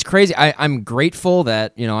 It's crazy. I'm grateful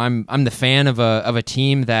that I'm the fan of a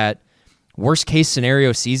team that worst case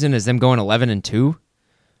scenario season is them going 11-2.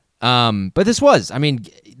 But this was. I mean,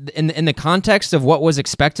 in the context of what was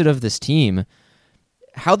expected of this team,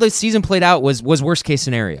 how the season played out was worst case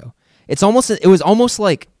scenario. It was almost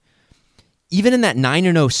like even in that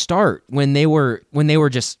 9-0 start when they were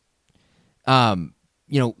just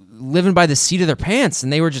living by the seat of their pants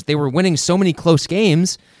and they were winning so many close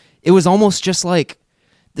games, it was almost just like,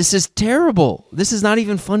 this is terrible. This is not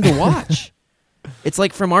even fun to watch. It's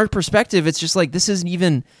like from our perspective, it's just like this isn't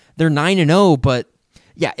even, they're 9-0, but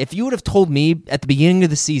yeah, if you would have told me at the beginning of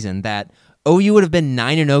the season that OU would have been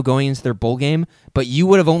 9-0 going into their bowl game, but you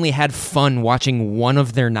would have only had fun watching one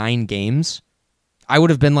of their 9 games, I would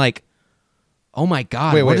have been like, "Oh my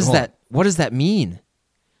god, what does that mean?"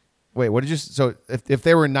 Wait, what did you? So if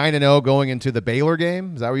they were 9-0 going into the Baylor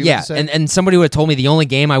game, is that what you were saying? and somebody would have told me the only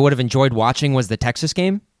game I would have enjoyed watching was the Texas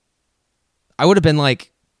game, I would have been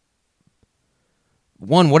like,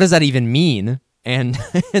 one, what does that even mean? And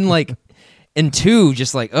and two,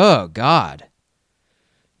 just like, oh god.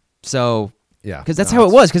 So yeah, because that's how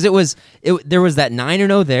it was. Because there was that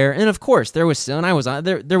 9-0 there, and of course there was still, and I was on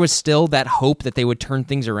there. There was still that hope that they would turn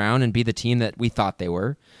things around and be the team that we thought they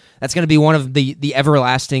were. That's going to be one of the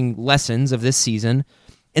everlasting lessons of this season.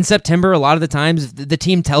 In September, a lot of the times the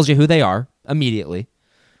team tells you who they are immediately.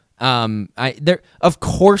 Of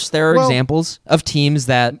course, there are examples of teams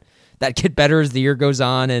that get better as the year goes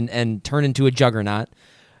on and turn into a juggernaut.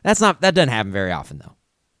 That doesn't happen very often though.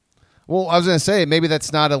 Well, I was going to say maybe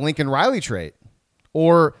that's not a Lincoln Riley trait,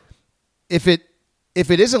 or if it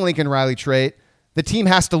is a Lincoln Riley trait, the team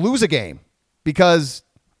has to lose a game because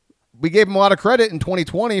we gave him a lot of credit in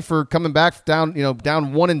 2020 for coming back down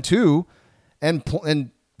 1-2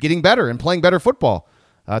 and getting better and playing better football.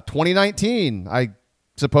 2019, I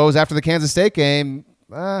suppose after the Kansas State game,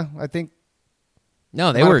 I think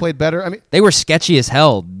they played better. I mean, they were sketchy as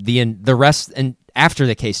hell the rest and after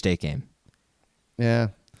the K-State game. Yeah.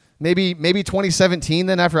 Maybe 2017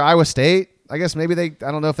 then after Iowa State. I guess maybe I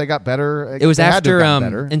don't know if they got better. It was after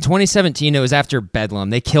in 2017 it was after Bedlam.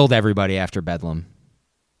 They killed everybody after Bedlam.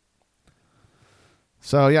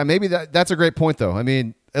 So yeah, maybe that's a great point though. I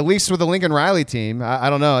mean, at least with the Lincoln Riley team, I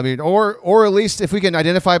don't know. I mean, or at least if we can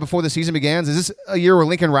identify before the season begins, is this a year where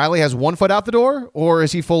Lincoln Riley has 1 foot out the door, or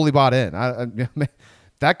is he fully bought in?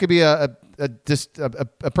 That could be a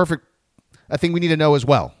perfect thing we need to know as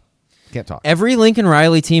well. Can't talk. Every Lincoln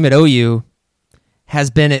Riley team at OU has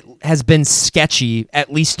been sketchy,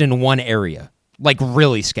 at least in one area, like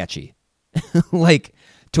really sketchy, like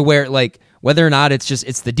to where like whether or not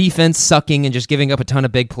it's the defense sucking and just giving up a ton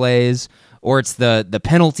of big plays, or it's the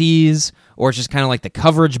penalties, or it's just kind of like the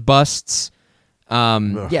coverage busts.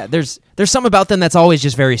 Yeah, there's something about them that's always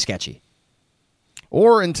just very sketchy.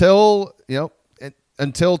 Or until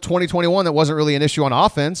 2021, that wasn't really an issue on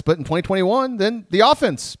offense, but in 2021, then the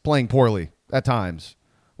offense playing poorly at times.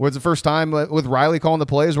 Where it's the first time with Riley calling the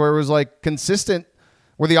plays where it was like consistent,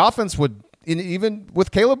 where the offense would, even with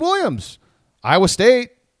Caleb Williams, Iowa State,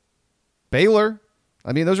 Baylor.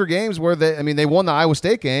 I mean, those are games where they won the Iowa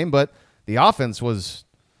State game, but the offense was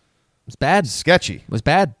bad, sketchy. It was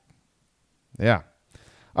bad. Yeah.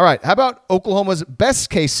 All right. How about Oklahoma's best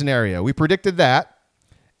case scenario? We predicted that.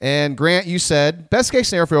 And Grant, you said best case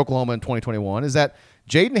scenario for Oklahoma in 2021 is that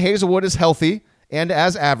Jaden Hazelwood is healthy and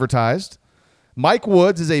as advertised. Mike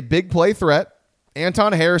Woods is a big play threat.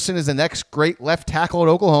 Anton Harrison is the next great left tackle at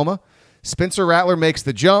Oklahoma. Spencer Rattler makes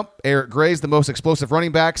the jump. Eric Gray is the most explosive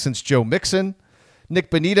running back since Joe Mixon.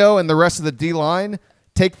 Nick Benito and the rest of the D-line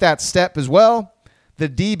take that step as well. The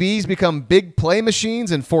DBs become big play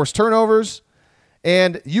machines and force turnovers.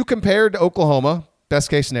 And you compared Oklahoma, best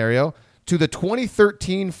case scenario, to the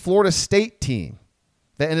 2013 Florida State team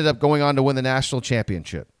that ended up going on to win the national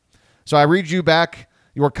championship. So I read you back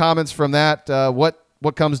your comments from that.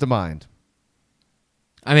 What comes to mind?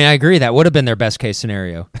 I mean, I agree. That would have been their best case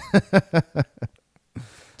scenario.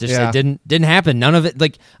 It didn't happen. None of it.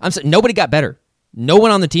 Like I'm saying, nobody got better. No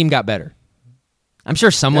one on the team got better. I'm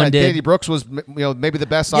sure someone did. Kennedy Brooks was maybe the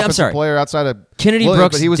best offensive player outside of Kennedy Williams,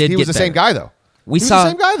 Brooks. But he was the same guy though. He was the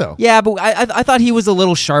same guy though. Yeah, but I thought he was a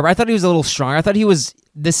little sharper. I thought he was a little stronger. I thought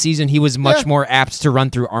this season he was much more apt to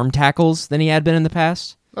run through arm tackles than he had been in the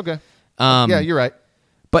past. Okay. Yeah, you're right.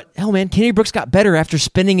 But hell, man, Kennedy Brooks got better after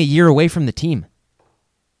spending a year away from the team.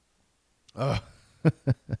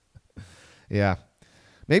 Yeah.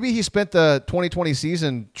 Maybe he spent the 2020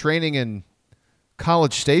 season training in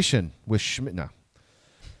College Station with Schmidt. No.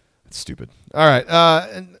 That's stupid. All right.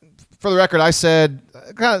 And for the record, I said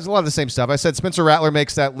kind of a lot of the same stuff. I said Spencer Rattler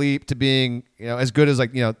makes that leap to being, as good as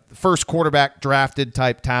first quarterback drafted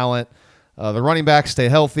type talent. The running backs stay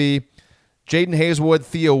healthy. Jaden Hazelwood,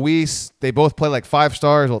 Theo Weiss, they both play like 5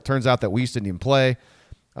 stars. Well, it turns out that Weiss didn't even play.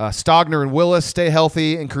 Stogner and Willis stay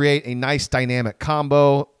healthy and create a nice dynamic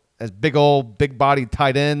combo as big-bodied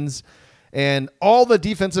tight ends. And all the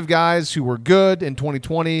defensive guys who were good in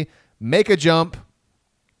 2020 make a jump.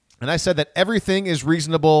 And I said that everything is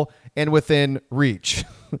reasonable and within reach.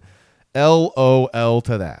 LOL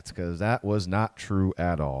to that, because that was not true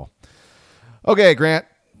at all. Okay, Grant.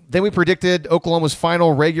 Then we predicted Oklahoma's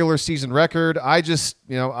final regular season record. I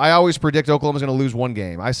always predict Oklahoma's going to lose one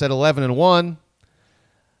game. I said 11-1.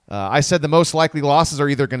 I said the most likely losses are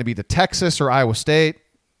either going to be to Texas or Iowa State.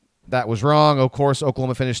 That was wrong. Of course,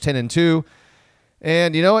 Oklahoma finished 10-2.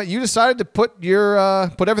 And you know what? You decided to put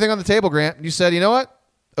everything on the table, Grant. You said, you know what?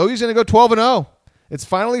 OU's going to go 12-0. It's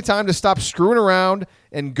finally time to stop screwing around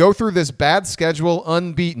and go through this bad schedule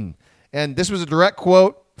unbeaten. And this was a direct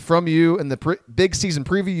quote from you in the big season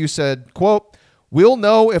preview. You said, quote, "We'll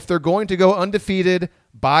know if they're going to go undefeated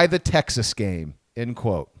by the Texas game," end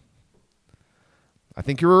quote. I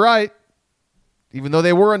think you were right, even though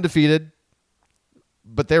they were undefeated,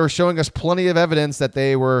 but they were showing us plenty of evidence that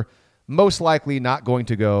they were most likely not going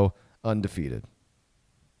to go undefeated.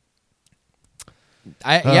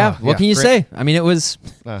 What can you say? I mean, it was...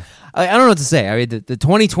 I don't know what to say. I mean, the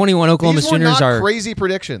 2021 Oklahoma Sooners are... crazy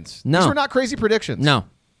predictions. No. These were not crazy predictions. No.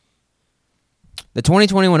 The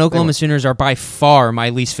 2021 Oklahoma Sooners are by far my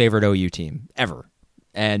least favorite OU team ever.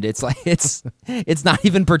 And it's like it's not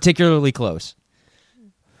even particularly close.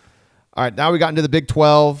 All right, now we got into the Big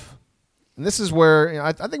 12. And this is where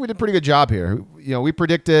I think we did a pretty good job here. We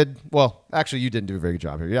predicted... Well, actually, you didn't do a very good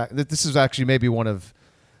job here. Yeah, this is actually maybe one of...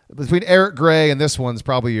 Between Eric Gray and this one's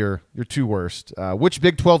probably your two worst. Which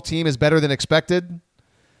Big 12 team is better than expected?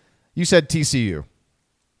 You said TCU.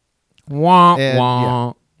 Wah, and, wah.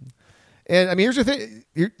 Yeah. And I mean, here's the thing.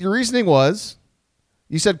 Your reasoning was,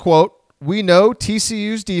 you said, quote, "We know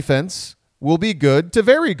TCU's defense will be good to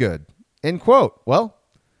very good," end quote. Well,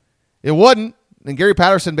 it wasn't, and Gary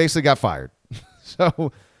Patterson basically got fired.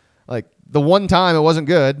 So, like, the one time it wasn't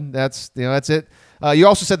good, that's it. You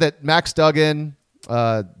also said that Max Duggan,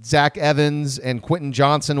 Zach Evans, and Quentin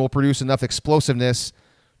Johnson will produce enough explosiveness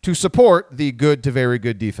to support the good to very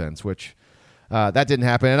good defense, which that didn't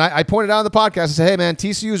happen. And I pointed out on the podcast, I said, hey, man,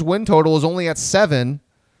 TCU's win total is only at 7.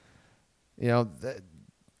 They're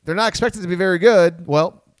not expected to be very good.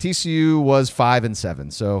 Well, TCU was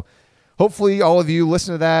 5-7. So hopefully all of you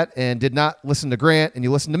listened to that and did not listen to Grant, and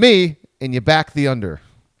you listened to me, and you backed the under.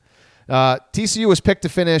 TCU was picked to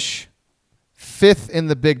finish 5th in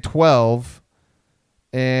the Big 12.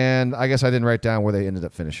 And I guess I didn't write down where they ended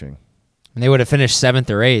up finishing. And they would have finished 7th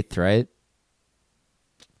or 8th, right?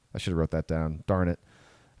 I should have wrote that down. Darn it.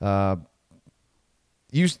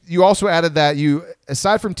 You also added that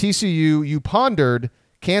aside from TCU, you pondered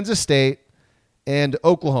Kansas State and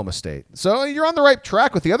Oklahoma State. So you're on the right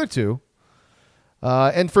track with the other two.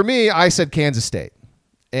 And for me, I said Kansas State.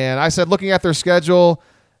 And I said, looking at their schedule,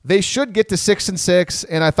 they should get to 6-6,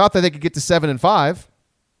 and I thought that they could get to 7-5.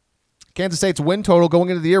 Kansas State's win total going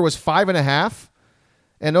into the year was 5.5,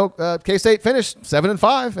 and K-State finished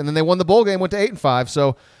 7-5, and then they won the bowl game, went to 8-5.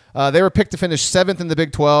 So they were picked to finish 7th in the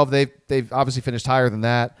Big 12. They've obviously finished higher than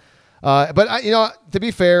that. But to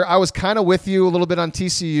be fair, I was kind of with you a little bit on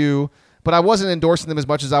TCU, but I wasn't endorsing them as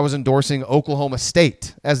much as I was endorsing Oklahoma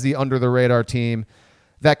State as the under-the-radar team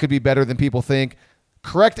that could be better than people think.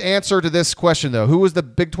 Correct answer to this question, though. Who was the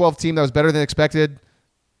Big 12 team that was better than expected?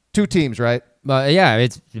 2 teams, right? Yeah,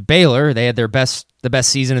 it's Baylor. They had the best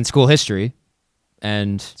season in school history.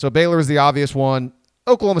 And so Baylor is the obvious one.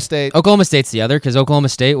 Oklahoma State. Oklahoma State's the other, because Oklahoma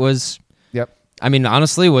State was, I mean,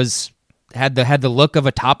 honestly, had the look of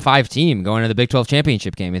a top 5 team going to the Big 12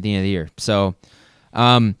 championship game at the end of the year. So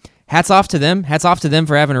hats off to them. Hats off to them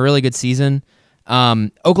for having a really good season.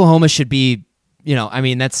 Oklahoma should be, I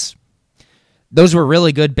mean, those were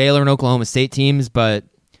really good Baylor and Oklahoma State teams, but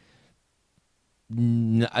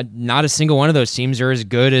not a single one of those teams are as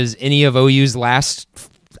good as any of OU's last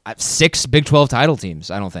 6 Big 12 title teams,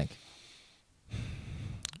 I don't think.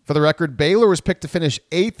 For the record, Baylor was picked to finish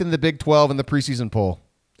 8th in the Big 12 in the preseason poll.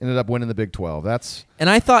 Ended up winning the Big 12. And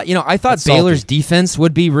I thought Baylor's defense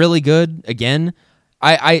would be really good again.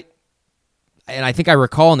 I think I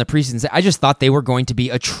recall in the preseason, I just thought they were going to be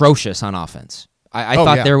atrocious on offense. I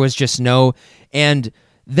thought there was just no, and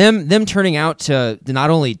them turning out to not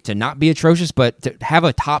only to not be atrocious, but to have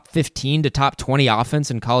a top 15 to top 20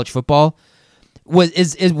 offense in college football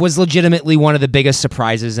was legitimately one of the biggest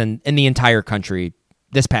surprises in the entire country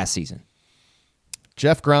this past season.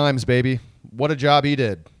 Jeff Grimes, baby. What a job he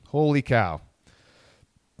did. Holy cow.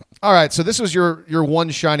 All right, so this was your one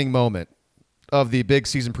shining moment of the big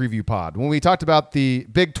season preview pod when we talked about the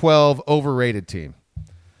Big 12 overrated team.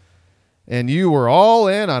 And you were all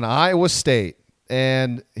in on Iowa State.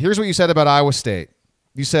 And here's what you said about Iowa State.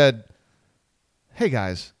 You said, hey,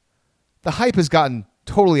 guys, the hype has gotten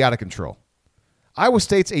totally out of control. Iowa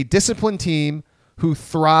State's a disciplined team who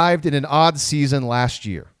thrived in an odd season last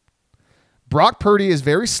year. Brock Purdy is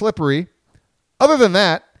very slippery. Other than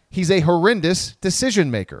that, he's a horrendous decision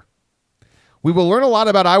maker. We will learn a lot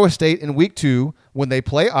about Iowa State in week 2 when they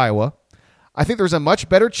play Iowa. I think there's a much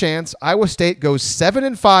better chance Iowa State goes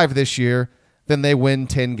 7-5 this year than they win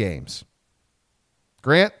 10 games.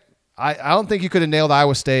 Grant, I don't think you could have nailed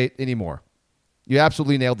Iowa State anymore. You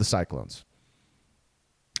absolutely nailed the Cyclones.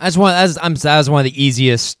 As one of the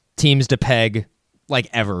easiest teams to peg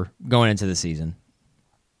ever going into the season.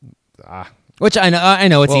 Which I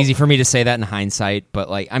know it's easy for me to say that in hindsight, but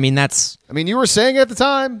you were saying it at the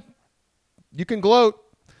time. You can gloat.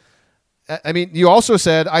 You also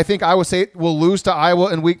said, I think Iowa State will lose to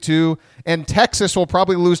Iowa in week 2, and Texas will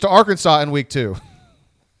probably lose to Arkansas in week 2.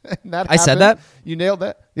 I said that? You nailed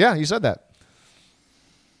that? Yeah, you said that.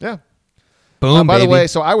 Yeah. Boom, by baby. the way,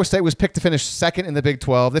 so Iowa State was picked to finish 2nd in the Big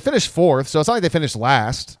 12. They finished 4th, so it's not like they finished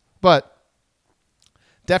last, but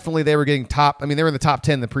definitely they were getting top. They were in the top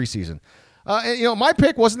 10 in the preseason. My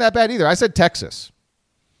pick wasn't that bad either. I said Texas.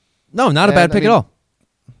 No, not a bad pick at all.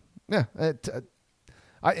 Yeah.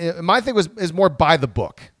 My thing is more by the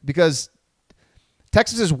book because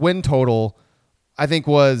Texas's win total, I think,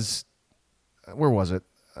 was, where was it?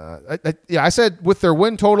 I said with their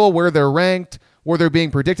win total, where they're ranked, where they're being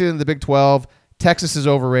predicted in the Big 12, Texas is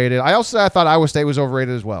overrated. I thought Iowa State was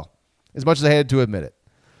overrated as well, as much as I hated to admit it.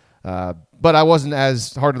 But I wasn't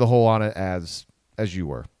as hard of the hole on it as you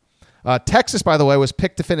were. Texas, by the way, was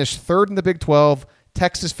picked to finish 3rd in the Big 12.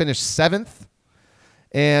 Texas finished 7th.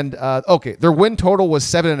 And, their win total was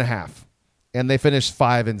 7.5, and they finished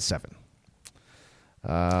 5-7.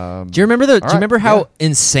 Do you remember how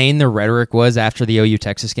insane the rhetoric was after the OU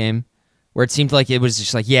Texas game, where it seemed like it was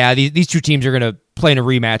just these 2 teams are going to play in a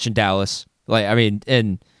rematch in Dallas.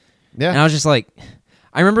 And I was just like,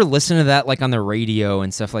 I remember listening to that on the radio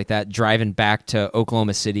and stuff like that, driving back to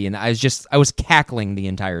Oklahoma City, and I was cackling the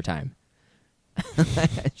entire time.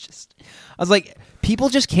 I was like, people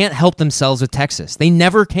just can't help themselves with Texas. They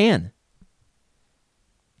never can.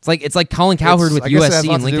 It's like Colin Cowherd with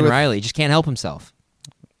USC and Lincoln Riley. He just can't help himself.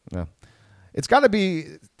 Yeah. It's got to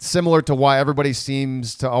be similar to why everybody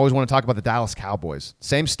seems to always want to talk about the Dallas Cowboys.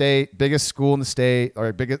 Same state, biggest school in the state,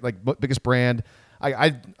 or biggest brand.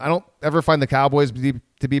 I don't ever find the Cowboys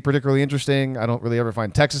to be particularly interesting. I don't really ever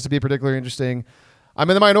find Texas to be particularly interesting. I'm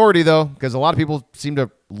in the minority, though, because a lot of people seem to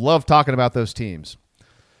love talking about those teams.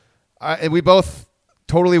 And we both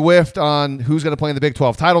totally whiffed on who's going to play in the Big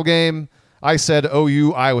 12 title game. I said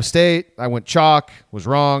OU, Iowa State. I went chalk, was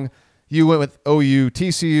wrong. You went with OU,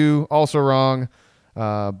 TCU, also wrong.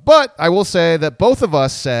 But I will say that both of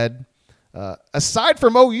us said, aside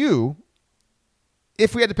from OU,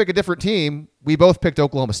 if we had to pick a different team, we both picked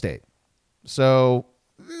Oklahoma State. So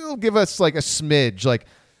it'll give us a smidge,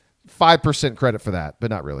 5% credit for that, but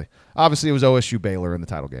not really. Obviously, it was OSU Baylor in the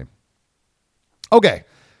title game. Okay,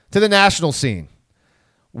 to the national scene.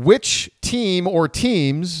 Which team or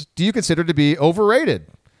teams do you consider to be overrated?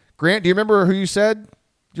 Grant, do you remember who you said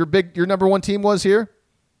your number one team was here?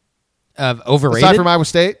 Overrated? Aside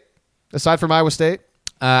from Iowa State?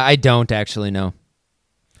 I don't actually know.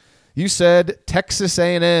 You said Texas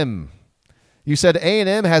A&M. You said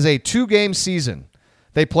A&M has a 2-game season.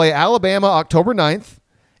 They play Alabama October 9th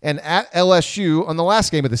and at LSU on the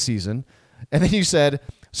last game of the season. And then you said,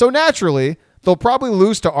 so naturally, they'll probably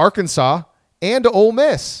lose to Arkansas and to Ole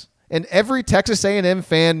Miss. And every Texas A&M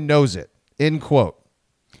fan knows it. End quote.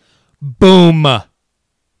 Boom.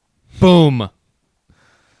 Boom.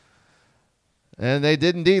 And they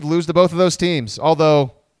did indeed lose to both of those teams,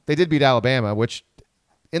 although they did beat Alabama, which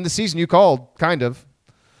in the season you called, kind of.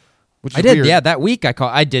 Which is I did, weird. yeah. That week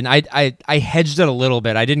I didn't. I hedged it a little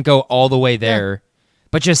bit. I didn't go all the way there,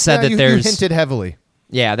 but just said that you hinted heavily.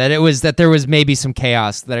 Yeah, that there was maybe some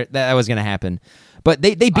chaos that was going to happen. But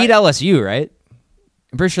they beat LSU, right?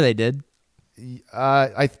 I'm pretty sure they did.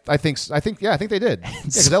 I think they did. Yeah,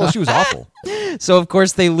 because LSU was awful. So of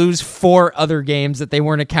course they lose 4 other games that they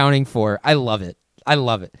weren't accounting for. I love it. I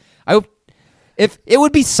hope if it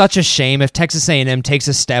would be such a shame if Texas A&M takes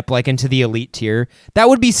a step like into the elite tier. That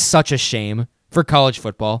would be such a shame for college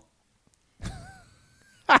football.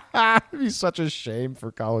 It'd be such a shame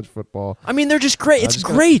for college football. I mean, they're just great. It's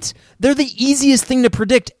great. They're the easiest thing to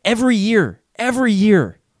predict every year. Every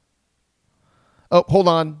year. Oh, hold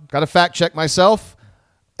on. Got to fact check myself.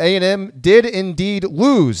 A&M did indeed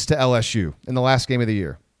lose to LSU in the last game of the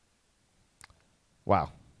year.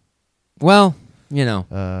 Wow. Well, you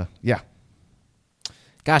know. Yeah.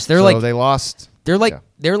 Gosh, they lost. They're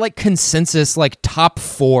like consensus like top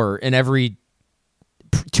 4 in every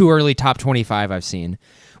too early top 25 I've seen,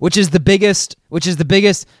 which is the biggest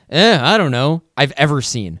I don't know I've ever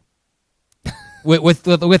seen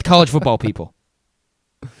with college football people.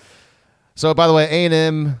 So by the way,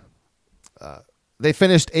 A&M they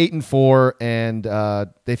finished 8-4 and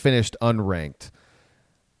they finished unranked.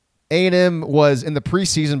 A&M was in the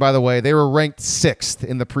preseason, by the way, they were ranked 6th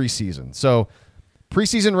in the preseason. So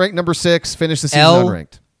preseason ranked number 6, finished the season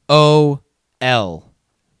unranked. LOL.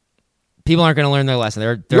 People aren't going to learn their lesson.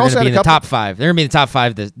 They're going to be in the top 5. They're going to be in the top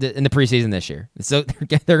 5 in the preseason this year. So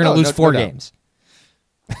they're going to lose 4 games.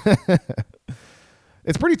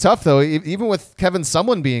 It's pretty tough, though. Even with Kevin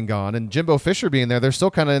Sumlin being gone and Jimbo Fisher being there, they're still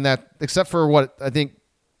kind of in that, except for what I think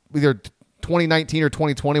either 2019 or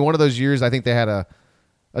 2020, one of those years, I think they had a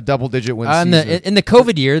double-digit win season. In the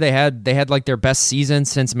COVID year, they had like their best season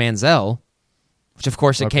since Manziel, which, of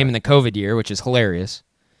course, it came in the COVID year, which is hilarious.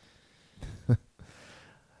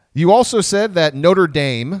 You also said that Notre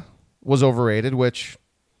Dame was overrated, which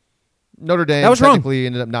Notre Dame technically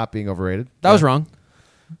ended up not being overrated. That was wrong.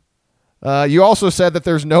 You also said that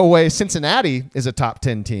there's no way Cincinnati is a top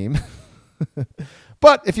 10 team.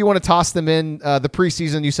 But if you want to toss them in the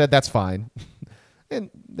preseason, you said that's fine. And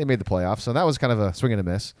they made the playoffs, so that was kind of a swing and a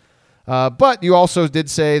miss. But you also did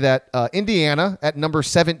say that Indiana at number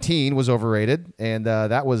 17 was overrated, and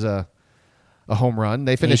that was a home run.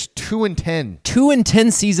 They finished 2-10.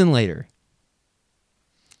 2-10 season later.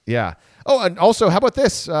 Yeah. Oh, and also, how about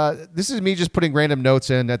this? This is me just putting random notes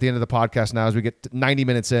in at the end of the podcast now as we get 90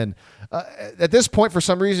 minutes in. At this point, for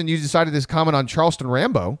some reason, you decided to comment on Charleston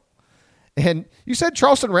Rambo. And you said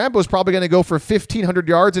Charleston Rambo is probably going to go for 1,500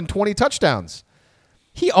 yards and 20 touchdowns.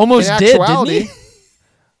 He almost did, didn't he?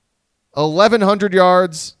 1,100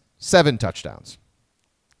 yards, 7 touchdowns.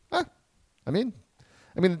 I mean,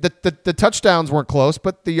 the touchdowns weren't close,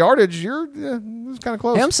 but the yardage, it was kind of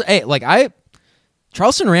close.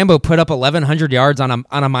 Charleston Rambo put up 1,100 yards on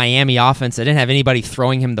a Miami offense that didn't have anybody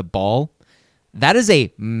throwing him the ball. That is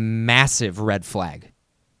a massive red flag.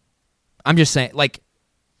 I'm just saying, like,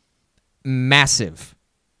 massive.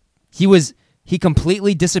 He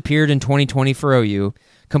completely disappeared in 2020 for OU.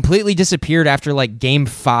 Completely disappeared after like Game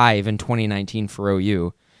 5 in 2019 for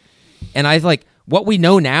OU. And what we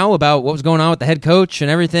know now about what was going on with the head coach and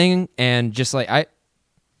everything, and just like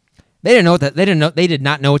they did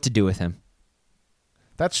not know what to do with him.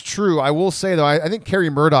 That's true. I will say, though, I think Kerry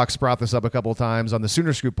Murdoch's brought this up a couple of times on the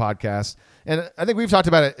Sooner Scoop podcast, and I think we've talked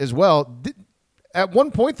about it as well. At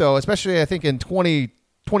one point, though, especially I think in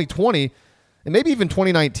 2020 and maybe even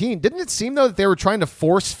 2019, didn't it seem, though, that they were trying to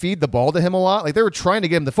force feed the ball to him a lot? Like they were trying to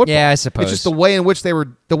get him the football. Yeah, I suppose. It's just the way in which they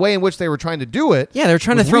were trying to do it. Yeah, they were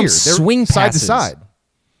trying to throw swing passes. Side to side.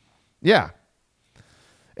 Yeah.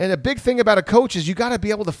 And a big thing about a coach is you got to be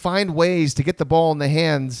able to find ways to get the ball in the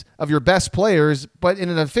hands of your best players, but in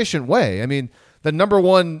an efficient way. I mean, the number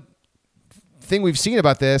one thing we've seen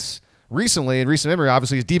about this recently, in recent memory,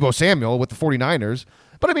 obviously, is Deebo Samuel with the 49ers.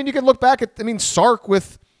 But, I mean, you can look back at, Sark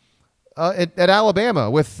with at Alabama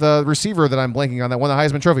with the receiver that I'm blanking on that won the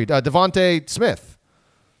Heisman Trophy, Devontae Smith.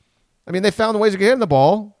 I mean, they found ways to get him the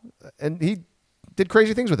ball, and he did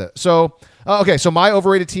crazy things with it. So, okay, so my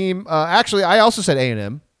overrated team, actually, I also said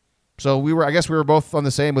A&M. So I guess we were both on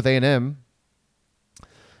the same with A&M.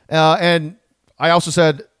 And I also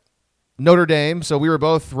said Notre Dame. So we were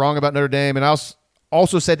both wrong about Notre Dame. And I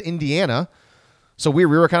also said Indiana. So we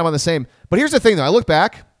were kind of on the same. But here's the thing, though. I look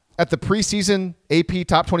back at the preseason AP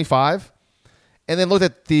Top 25 and then looked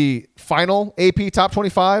at the final AP Top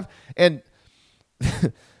 25. And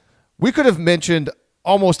we could have mentioned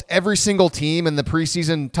almost every single team in the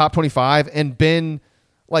preseason Top 25 and been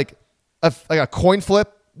like a coin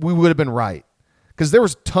flip. We would have been right because there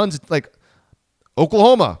was tons like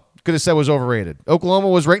Oklahoma could have said was overrated. Oklahoma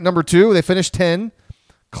was ranked number 2. They finished 10.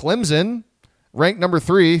 Clemson ranked number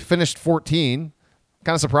 3, finished 14.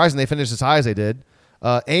 Kind of surprising they finished as high as they did.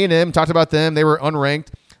 A&M, talked about them. They were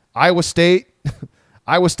unranked. Iowa State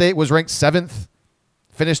was ranked 7th,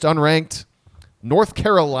 finished unranked. North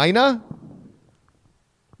Carolina,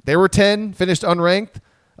 they were 10, finished unranked.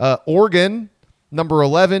 Oregon, number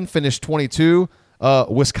 11, finished 22.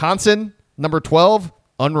 Wisconsin, number 12,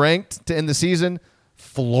 unranked to end the season.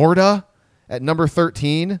 Florida at number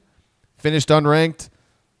 13, finished unranked.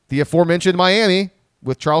 The aforementioned Miami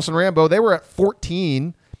with Charleston Rambo, they were at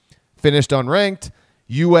 14, finished unranked.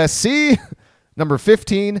 USC, number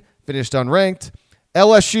 15, finished unranked.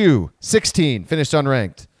 LSU, 16, finished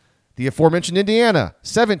unranked. The aforementioned Indiana,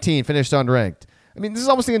 17, finished unranked. I mean, this is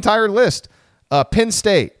almost the entire list. Penn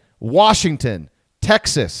State, Washington,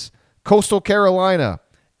 Texas, Coastal Carolina,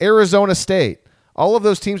 Arizona State. All of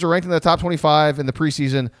those teams are ranked in the top 25 in the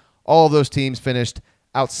preseason. All of those teams finished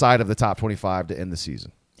outside of the top 25 to end the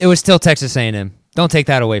season. It was still Texas A&M. Don't take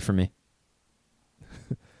that away from me.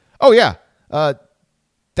 Oh, yeah.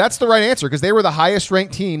 That's the right answer because they were the highest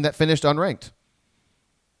ranked team that finished unranked.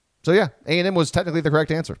 So, yeah, A&M was technically the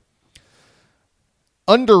correct answer.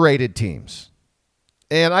 Underrated teams.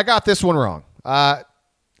 And I got this one wrong. I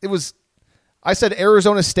said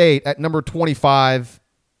Arizona State at number 25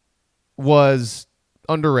 was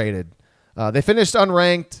underrated. They finished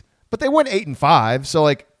unranked, but they went 8-5. So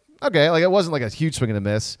okay, it wasn't like a huge swing and a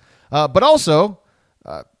miss. But also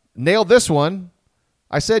nailed this one.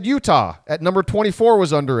 I said Utah at number 24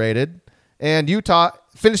 was underrated, and Utah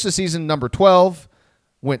finished the season number 12,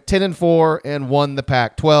 went 10-4, and won the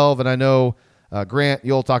Pac-12. And I know Grant,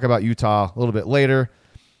 you'll talk about Utah a little bit later.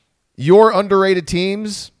 Your underrated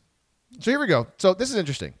teams. So here we go. So this is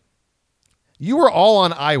interesting. You were all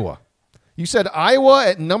on Iowa. You said Iowa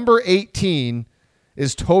at number 18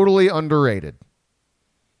 is totally underrated.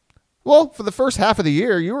 Well, for the first half of the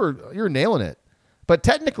year, you were nailing it. But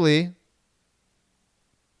technically,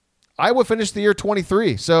 Iowa finished the year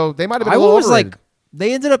 23, so they might have been a little overrated.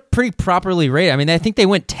 They ended up pretty properly rated. I mean, I think they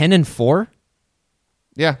went 10-4.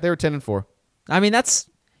 Yeah, they were 10-4. I mean,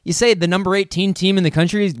 you say the number 18 team in the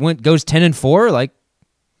country goes 10-4,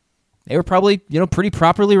 they were probably, pretty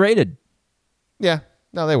properly rated. Yeah.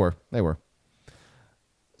 No, they were.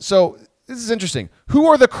 So this is interesting. Who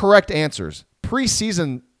are the correct answers?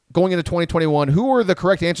 Preseason going into 2021, who are the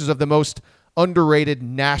correct answers of the most underrated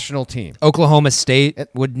national team? Oklahoma State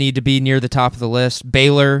would need to be near the top of the list.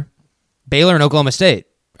 Baylor and Oklahoma State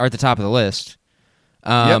are at the top of the list.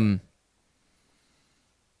 Yep.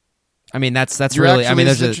 I mean, that's really,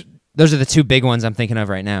 those are the two big ones I'm thinking of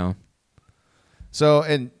right now. So,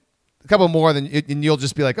 and a couple more, and you'll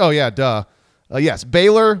just be like, oh, yeah, duh. Yes,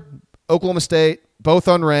 Baylor, Oklahoma State, both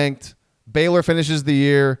unranked. Baylor finishes the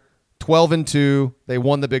year 12-2. They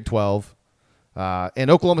won the Big 12. And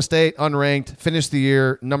Oklahoma State, unranked, finished the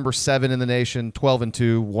year number 7 in the nation,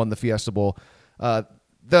 12-2, won the Fiesta Bowl.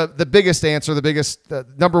 The biggest answer, the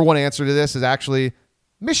number one answer to this is actually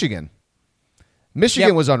Michigan.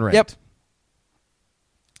 Michigan was unranked. Yep.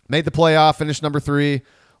 Made the playoff, finished number 3,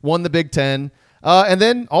 won the Big 10. And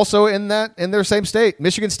then also in their same state,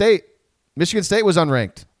 Michigan State. Michigan State was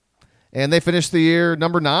unranked. And they finished the year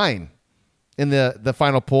number 9 in the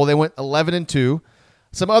final poll. They went 11-2.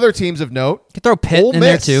 Some other teams of note. You could throw Pitt in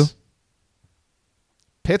there too.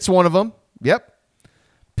 Pitt's one of them. Yep.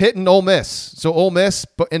 Pitt and Ole Miss. So Ole Miss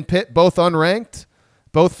and Pitt both unranked.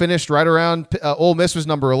 Both finished right around. Ole Miss was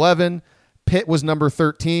number 11. Pitt was number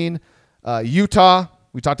 13. Utah.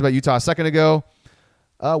 We talked about Utah a second ago.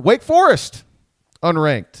 Wake Forest,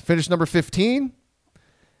 unranked. Finished number 15.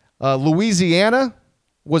 Louisiana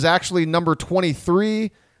was actually number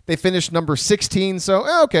 23. They finished number 16.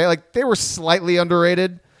 So, okay, they were slightly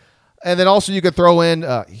underrated. And then also you could throw in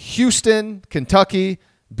Houston, Kentucky,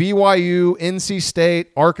 BYU, NC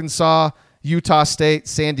State, Arkansas, Utah State,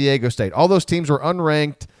 San Diego State. All those teams were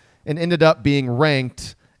unranked and ended up being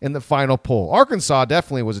ranked in the final poll. Arkansas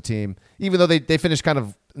definitely was a team, even though they finished kind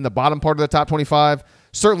of in the bottom part of the top 25.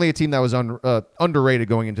 Certainly a team that was underrated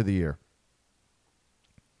going into the year.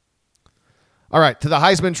 All right, to the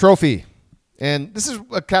Heisman Trophy. And this is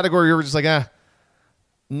a category where we're just like,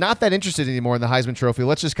 not that interested anymore in the Heisman Trophy.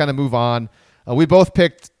 Let's just kind of move on. We both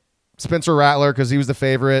picked Spencer Rattler because he was the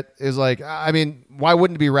favorite. It was like, I mean, why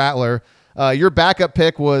wouldn't it be Rattler? Your backup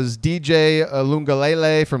pick was DJ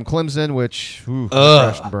Lungalele from Clemson, which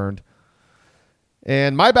crashed and burned.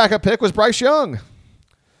 And my backup pick was Bryce Young.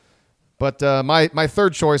 But my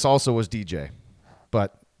third choice also was DJ.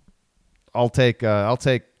 But I'll take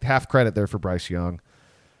half credit there for Bryce Young.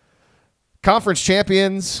 Conference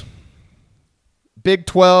champions, Big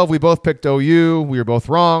 12, we both picked OU. We were both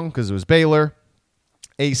wrong because it was Baylor.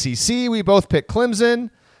 ACC, we both picked Clemson.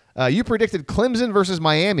 You predicted Clemson versus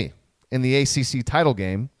Miami in the ACC title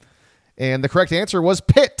game. And the correct answer was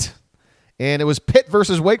Pitt. And it was Pitt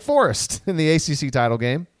versus Wake Forest in the ACC title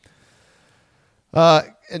game.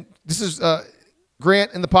 And this is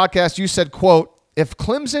Grant in the podcast. You said, quote, if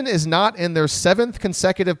Clemson is not in their 7th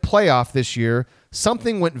consecutive playoff this year,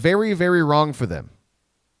 something went very, very wrong for them.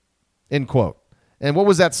 End quote. And what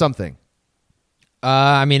was that something?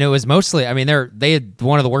 I mean, it was mostly. I mean, they had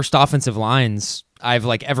one of the worst offensive lines I've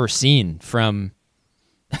ever seen from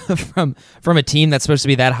from a team that's supposed to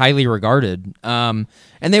be that highly regarded. And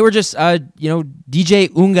they were just, DJ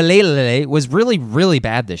Ungalele was really, really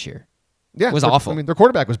bad this year. Yeah, it was awful. I mean, their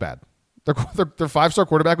quarterback was bad. Their 5-star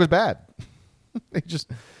quarterback was bad.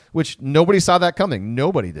 Which nobody saw that coming.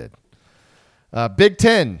 Nobody did. Big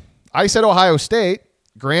Ten. I said Ohio State.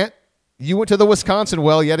 Grant, you went to the Wisconsin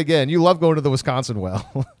well yet again. You love going to the Wisconsin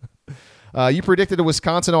well. You predicted a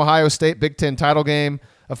Wisconsin-Ohio State Big Ten title game.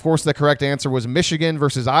 Of course, the correct answer was Michigan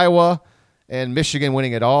versus Iowa, and Michigan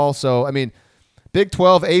winning it all. So, I mean, Big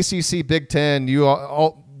 12, ACC, Big Ten, you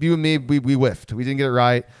and me, we whiffed. We didn't get it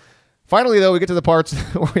right. Finally, though, we get to the parts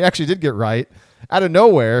where we actually did get right. Out of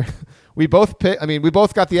nowhere, we both got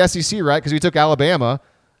the SEC right because we took Alabama,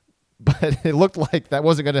 but it looked like that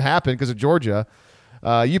wasn't going to happen because of Georgia.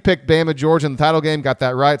 You picked Bama, Georgia in the title game, got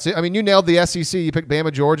that right. So, I mean, you nailed the SEC. You picked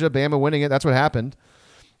Bama, Georgia, Bama winning it. That's what happened.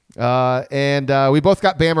 And we both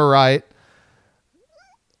got Bama right.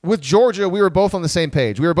 With Georgia, we were both on the same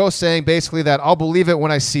page. We were both saying basically that I'll believe it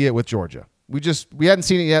when I see it with Georgia. We hadn't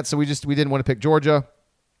seen it yet, so we didn't want to pick Georgia.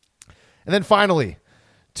 And then finally,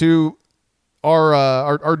 to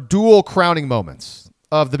our dual crowning moments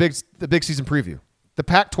of the big season preview, the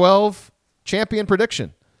Pac-12 champion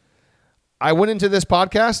prediction. I went into this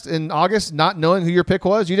podcast in August not knowing who your pick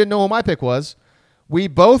was. You didn't know who my pick was. We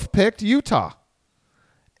both picked Utah.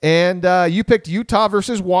 And you picked Utah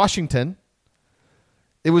versus Washington.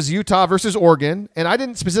 It was Utah versus Oregon. And I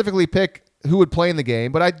didn't specifically pick who would play in the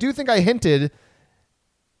game, but I do think I hinted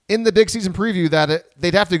in the big season preview that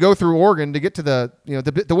they'd have to go through Oregon to get to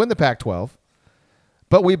to win the Pac-12.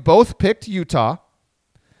 But we both picked Utah.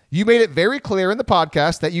 You made it very clear in the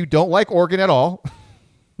podcast that you don't like Oregon at all,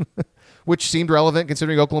 which seemed relevant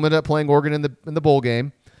considering Oklahoma ended up playing Oregon in the bowl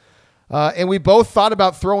game. And we both thought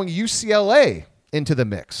about throwing UCLA into the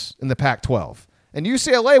mix in the Pac-12. And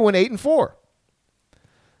UCLA went 8-4.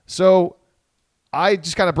 So I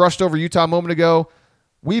just kind of brushed over Utah a moment ago.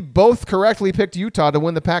 We both correctly picked Utah to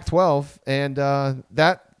win the Pac-12, and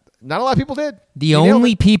that not a lot of people did. The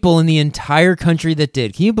only people in the entire country that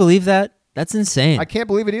did. Can you believe that? That's insane. I can't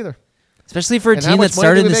believe it either. Especially for a team that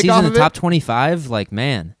started the season in the top 25.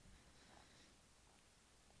 Man.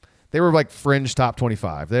 They were fringe top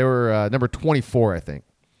 25. They were number 24, I think.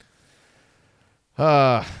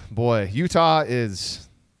 Boy, Utah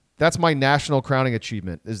that's my national crowning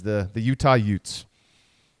achievement, is the Utah Utes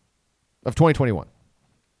of 2021.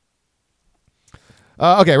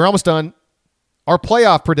 Okay, we're almost done. Our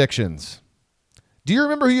playoff predictions. Do you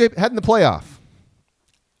remember who you had in the playoff?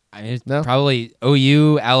 No? Probably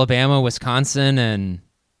OU, Alabama, Wisconsin, and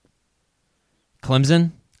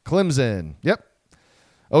Clemson. Clemson, yep.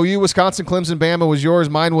 OU, Wisconsin, Clemson, Bama was yours.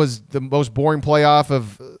 Mine was the most boring playoff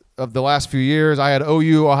of the last few years. I had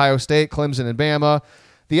OU, Ohio State, Clemson, and Bama.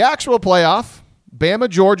 The actual playoff, Bama,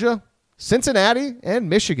 Georgia, Cincinnati, and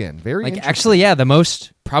Michigan. Very interesting. Actually, yeah,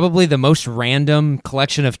 probably the most random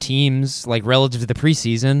collection of teams, relative to the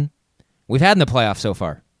preseason, we've had in the playoff so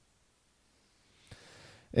far.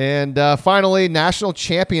 And finally, national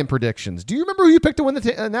champion predictions. Do you remember who you picked to win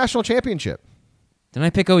the national championship? Didn't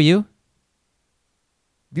I pick OU?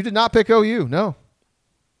 You did not pick OU, no.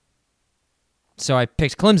 So I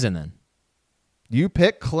picked Clemson then. You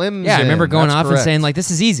picked Clemson. Yeah, I remember going That's off correct. and saying,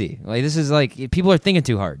 this is easy. This is people are thinking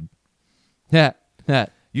too hard. Yeah.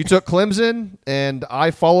 You took Clemson, and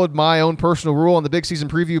I followed my own personal rule on the big season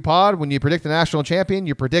preview pod. When you predict the national champion,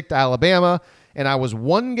 you predict Alabama. and I was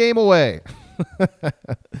one game away.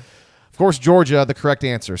 Of course, Georgia, the correct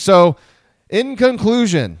answer. So, in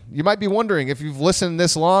conclusion, you might be wondering if you've listened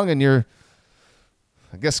this long and you're,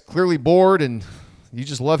 I guess, clearly bored and you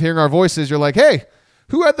just love hearing our voices. You're like, hey,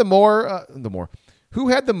 who had who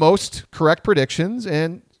had the most correct predictions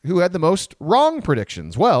and who had the most wrong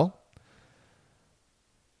predictions? Well,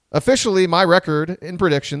 officially, my record in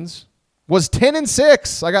predictions was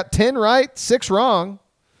 10-6. I got 10 right, 6 wrong.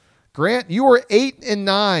 Grant, you were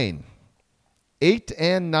 8-9.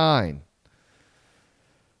 8-9.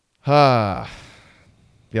 Yeah,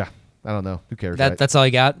 I don't know. Who cares? Right? That's all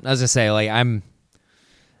you got? I was going to say,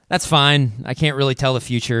 that's fine. I can't really tell the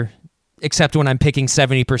future, except when I'm picking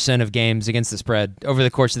 70% of games against the spread over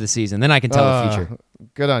the course of the season. Then I can tell the future.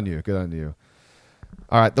 Good on you. Good on you.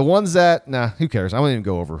 All right, the ones that, who cares? I won't even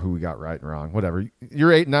go over who we got right and wrong. Whatever.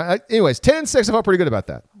 You're 8-9. Anyways, 10-6. I felt pretty good about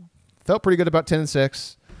that. Felt pretty good about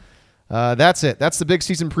 10-6. That's it. That's the big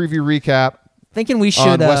season preview recap. Thinking we should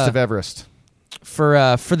on West of Everest.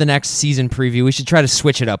 For the next season preview, we should try to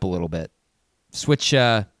switch it up a little bit. Switch,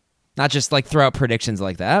 not just like throw out predictions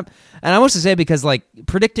like that. And I want to say because like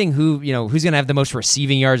predicting who's going to have the most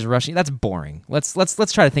receiving yards and rushing, that's boring. Let's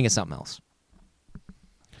try to think of something else.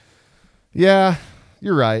 Yeah,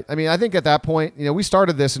 you're right. I mean, I think at that point, we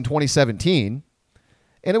started this in 2017,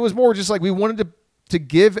 and it was more just like we wanted to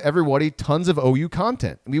give everybody tons of OU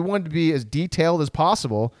content. We wanted to be as detailed as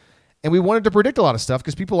possible. And we wanted to predict a lot of stuff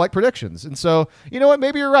because people like predictions. And so, you know what?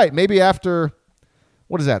 Maybe you're right. Maybe after,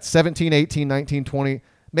 17, 18, 19, 20,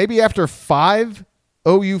 maybe after 5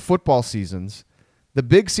 OU football seasons, the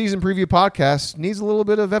big season preview podcast needs a little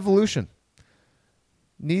bit of evolution.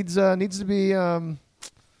 Needs to be, I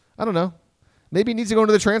don't know. Maybe it needs to go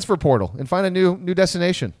into the transfer portal and find a new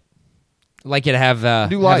destination. I'd like you to have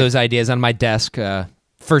those ideas on my desk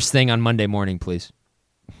first thing on Monday morning, please.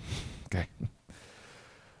 Okay.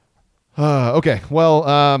 Okay, well,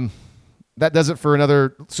 that does it for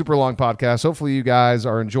another super long podcast. Hopefully you guys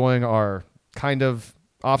are enjoying our kind of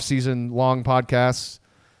off-season long podcasts.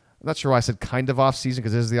 I'm not sure why I said kind of off-season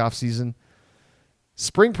because it is the off-season.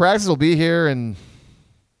 Spring practice will be here in,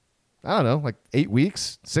 I don't know, like 8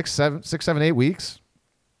 weeks, 6, 7, 8 weeks.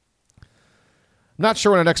 I'm not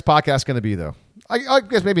sure when our next podcast is going to be, though. I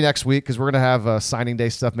guess maybe next week because we're going to have signing day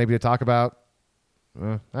stuff maybe to talk about.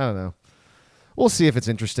 I don't know. We'll see if it's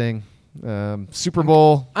interesting. Super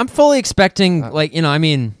Bowl. I'm fully expecting,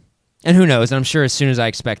 and who knows? I'm sure as soon as I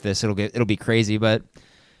expect this, it'll be crazy. But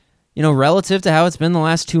relative to how it's been the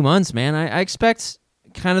last 2 months, man, I expect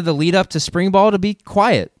kind of the lead up to spring ball to be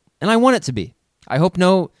quiet, and I want it to be. I hope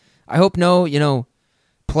no,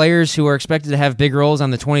 players who are expected to have big roles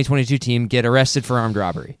on the 2022 team get arrested for armed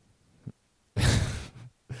robbery.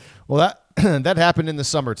 Well, that happened in the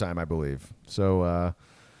summertime, I believe. So.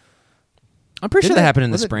 I'm pretty sure that happened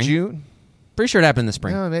in the spring. June? Pretty sure it happened in the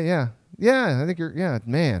spring. Yeah. I think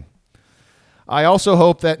man. I also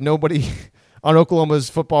hope that nobody on Oklahoma's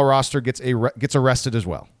football roster gets arrested as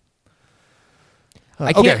well.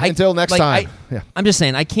 Until next time. I'm just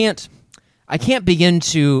saying, I can't begin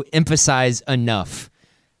to emphasize enough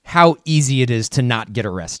how easy it is to not get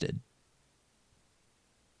arrested.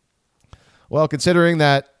 Well, considering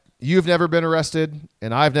that you've never been arrested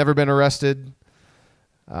and I've never been arrested,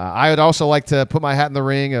 I would also like to put my hat in the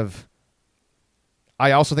ring of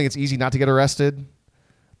I also think it's easy not to get arrested,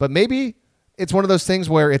 but maybe it's one of those things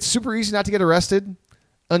where it's super easy not to get arrested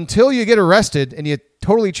until you get arrested and you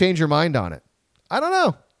totally change your mind on it. I don't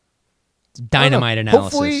know. It's dynamite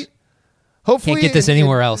analysis. Hopefully can't get this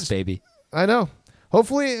anywhere else, baby. I know.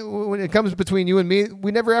 Hopefully when it comes between you and me,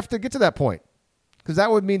 we never have to get to that point because that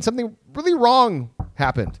would mean something really wrong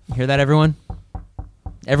happened. You hear that, everyone?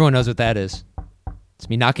 Everyone knows what that is. It's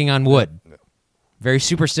me knocking on wood. Very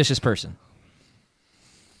superstitious person.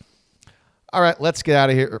 All right, let's get out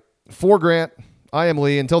of here. For Grant, I am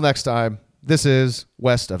Lee. Until next time, this is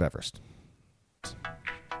West of Everest.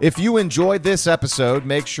 If you enjoyed this episode,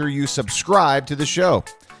 make sure you subscribe to the show.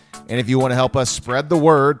 And if you want to help us spread the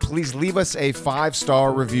word, please leave us a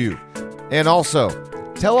 5-star review. And also,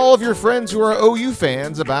 tell all of your friends who are OU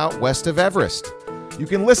fans about West of Everest. You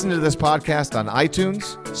can listen to this podcast on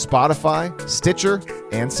iTunes, Spotify, Stitcher,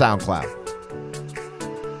 and SoundCloud.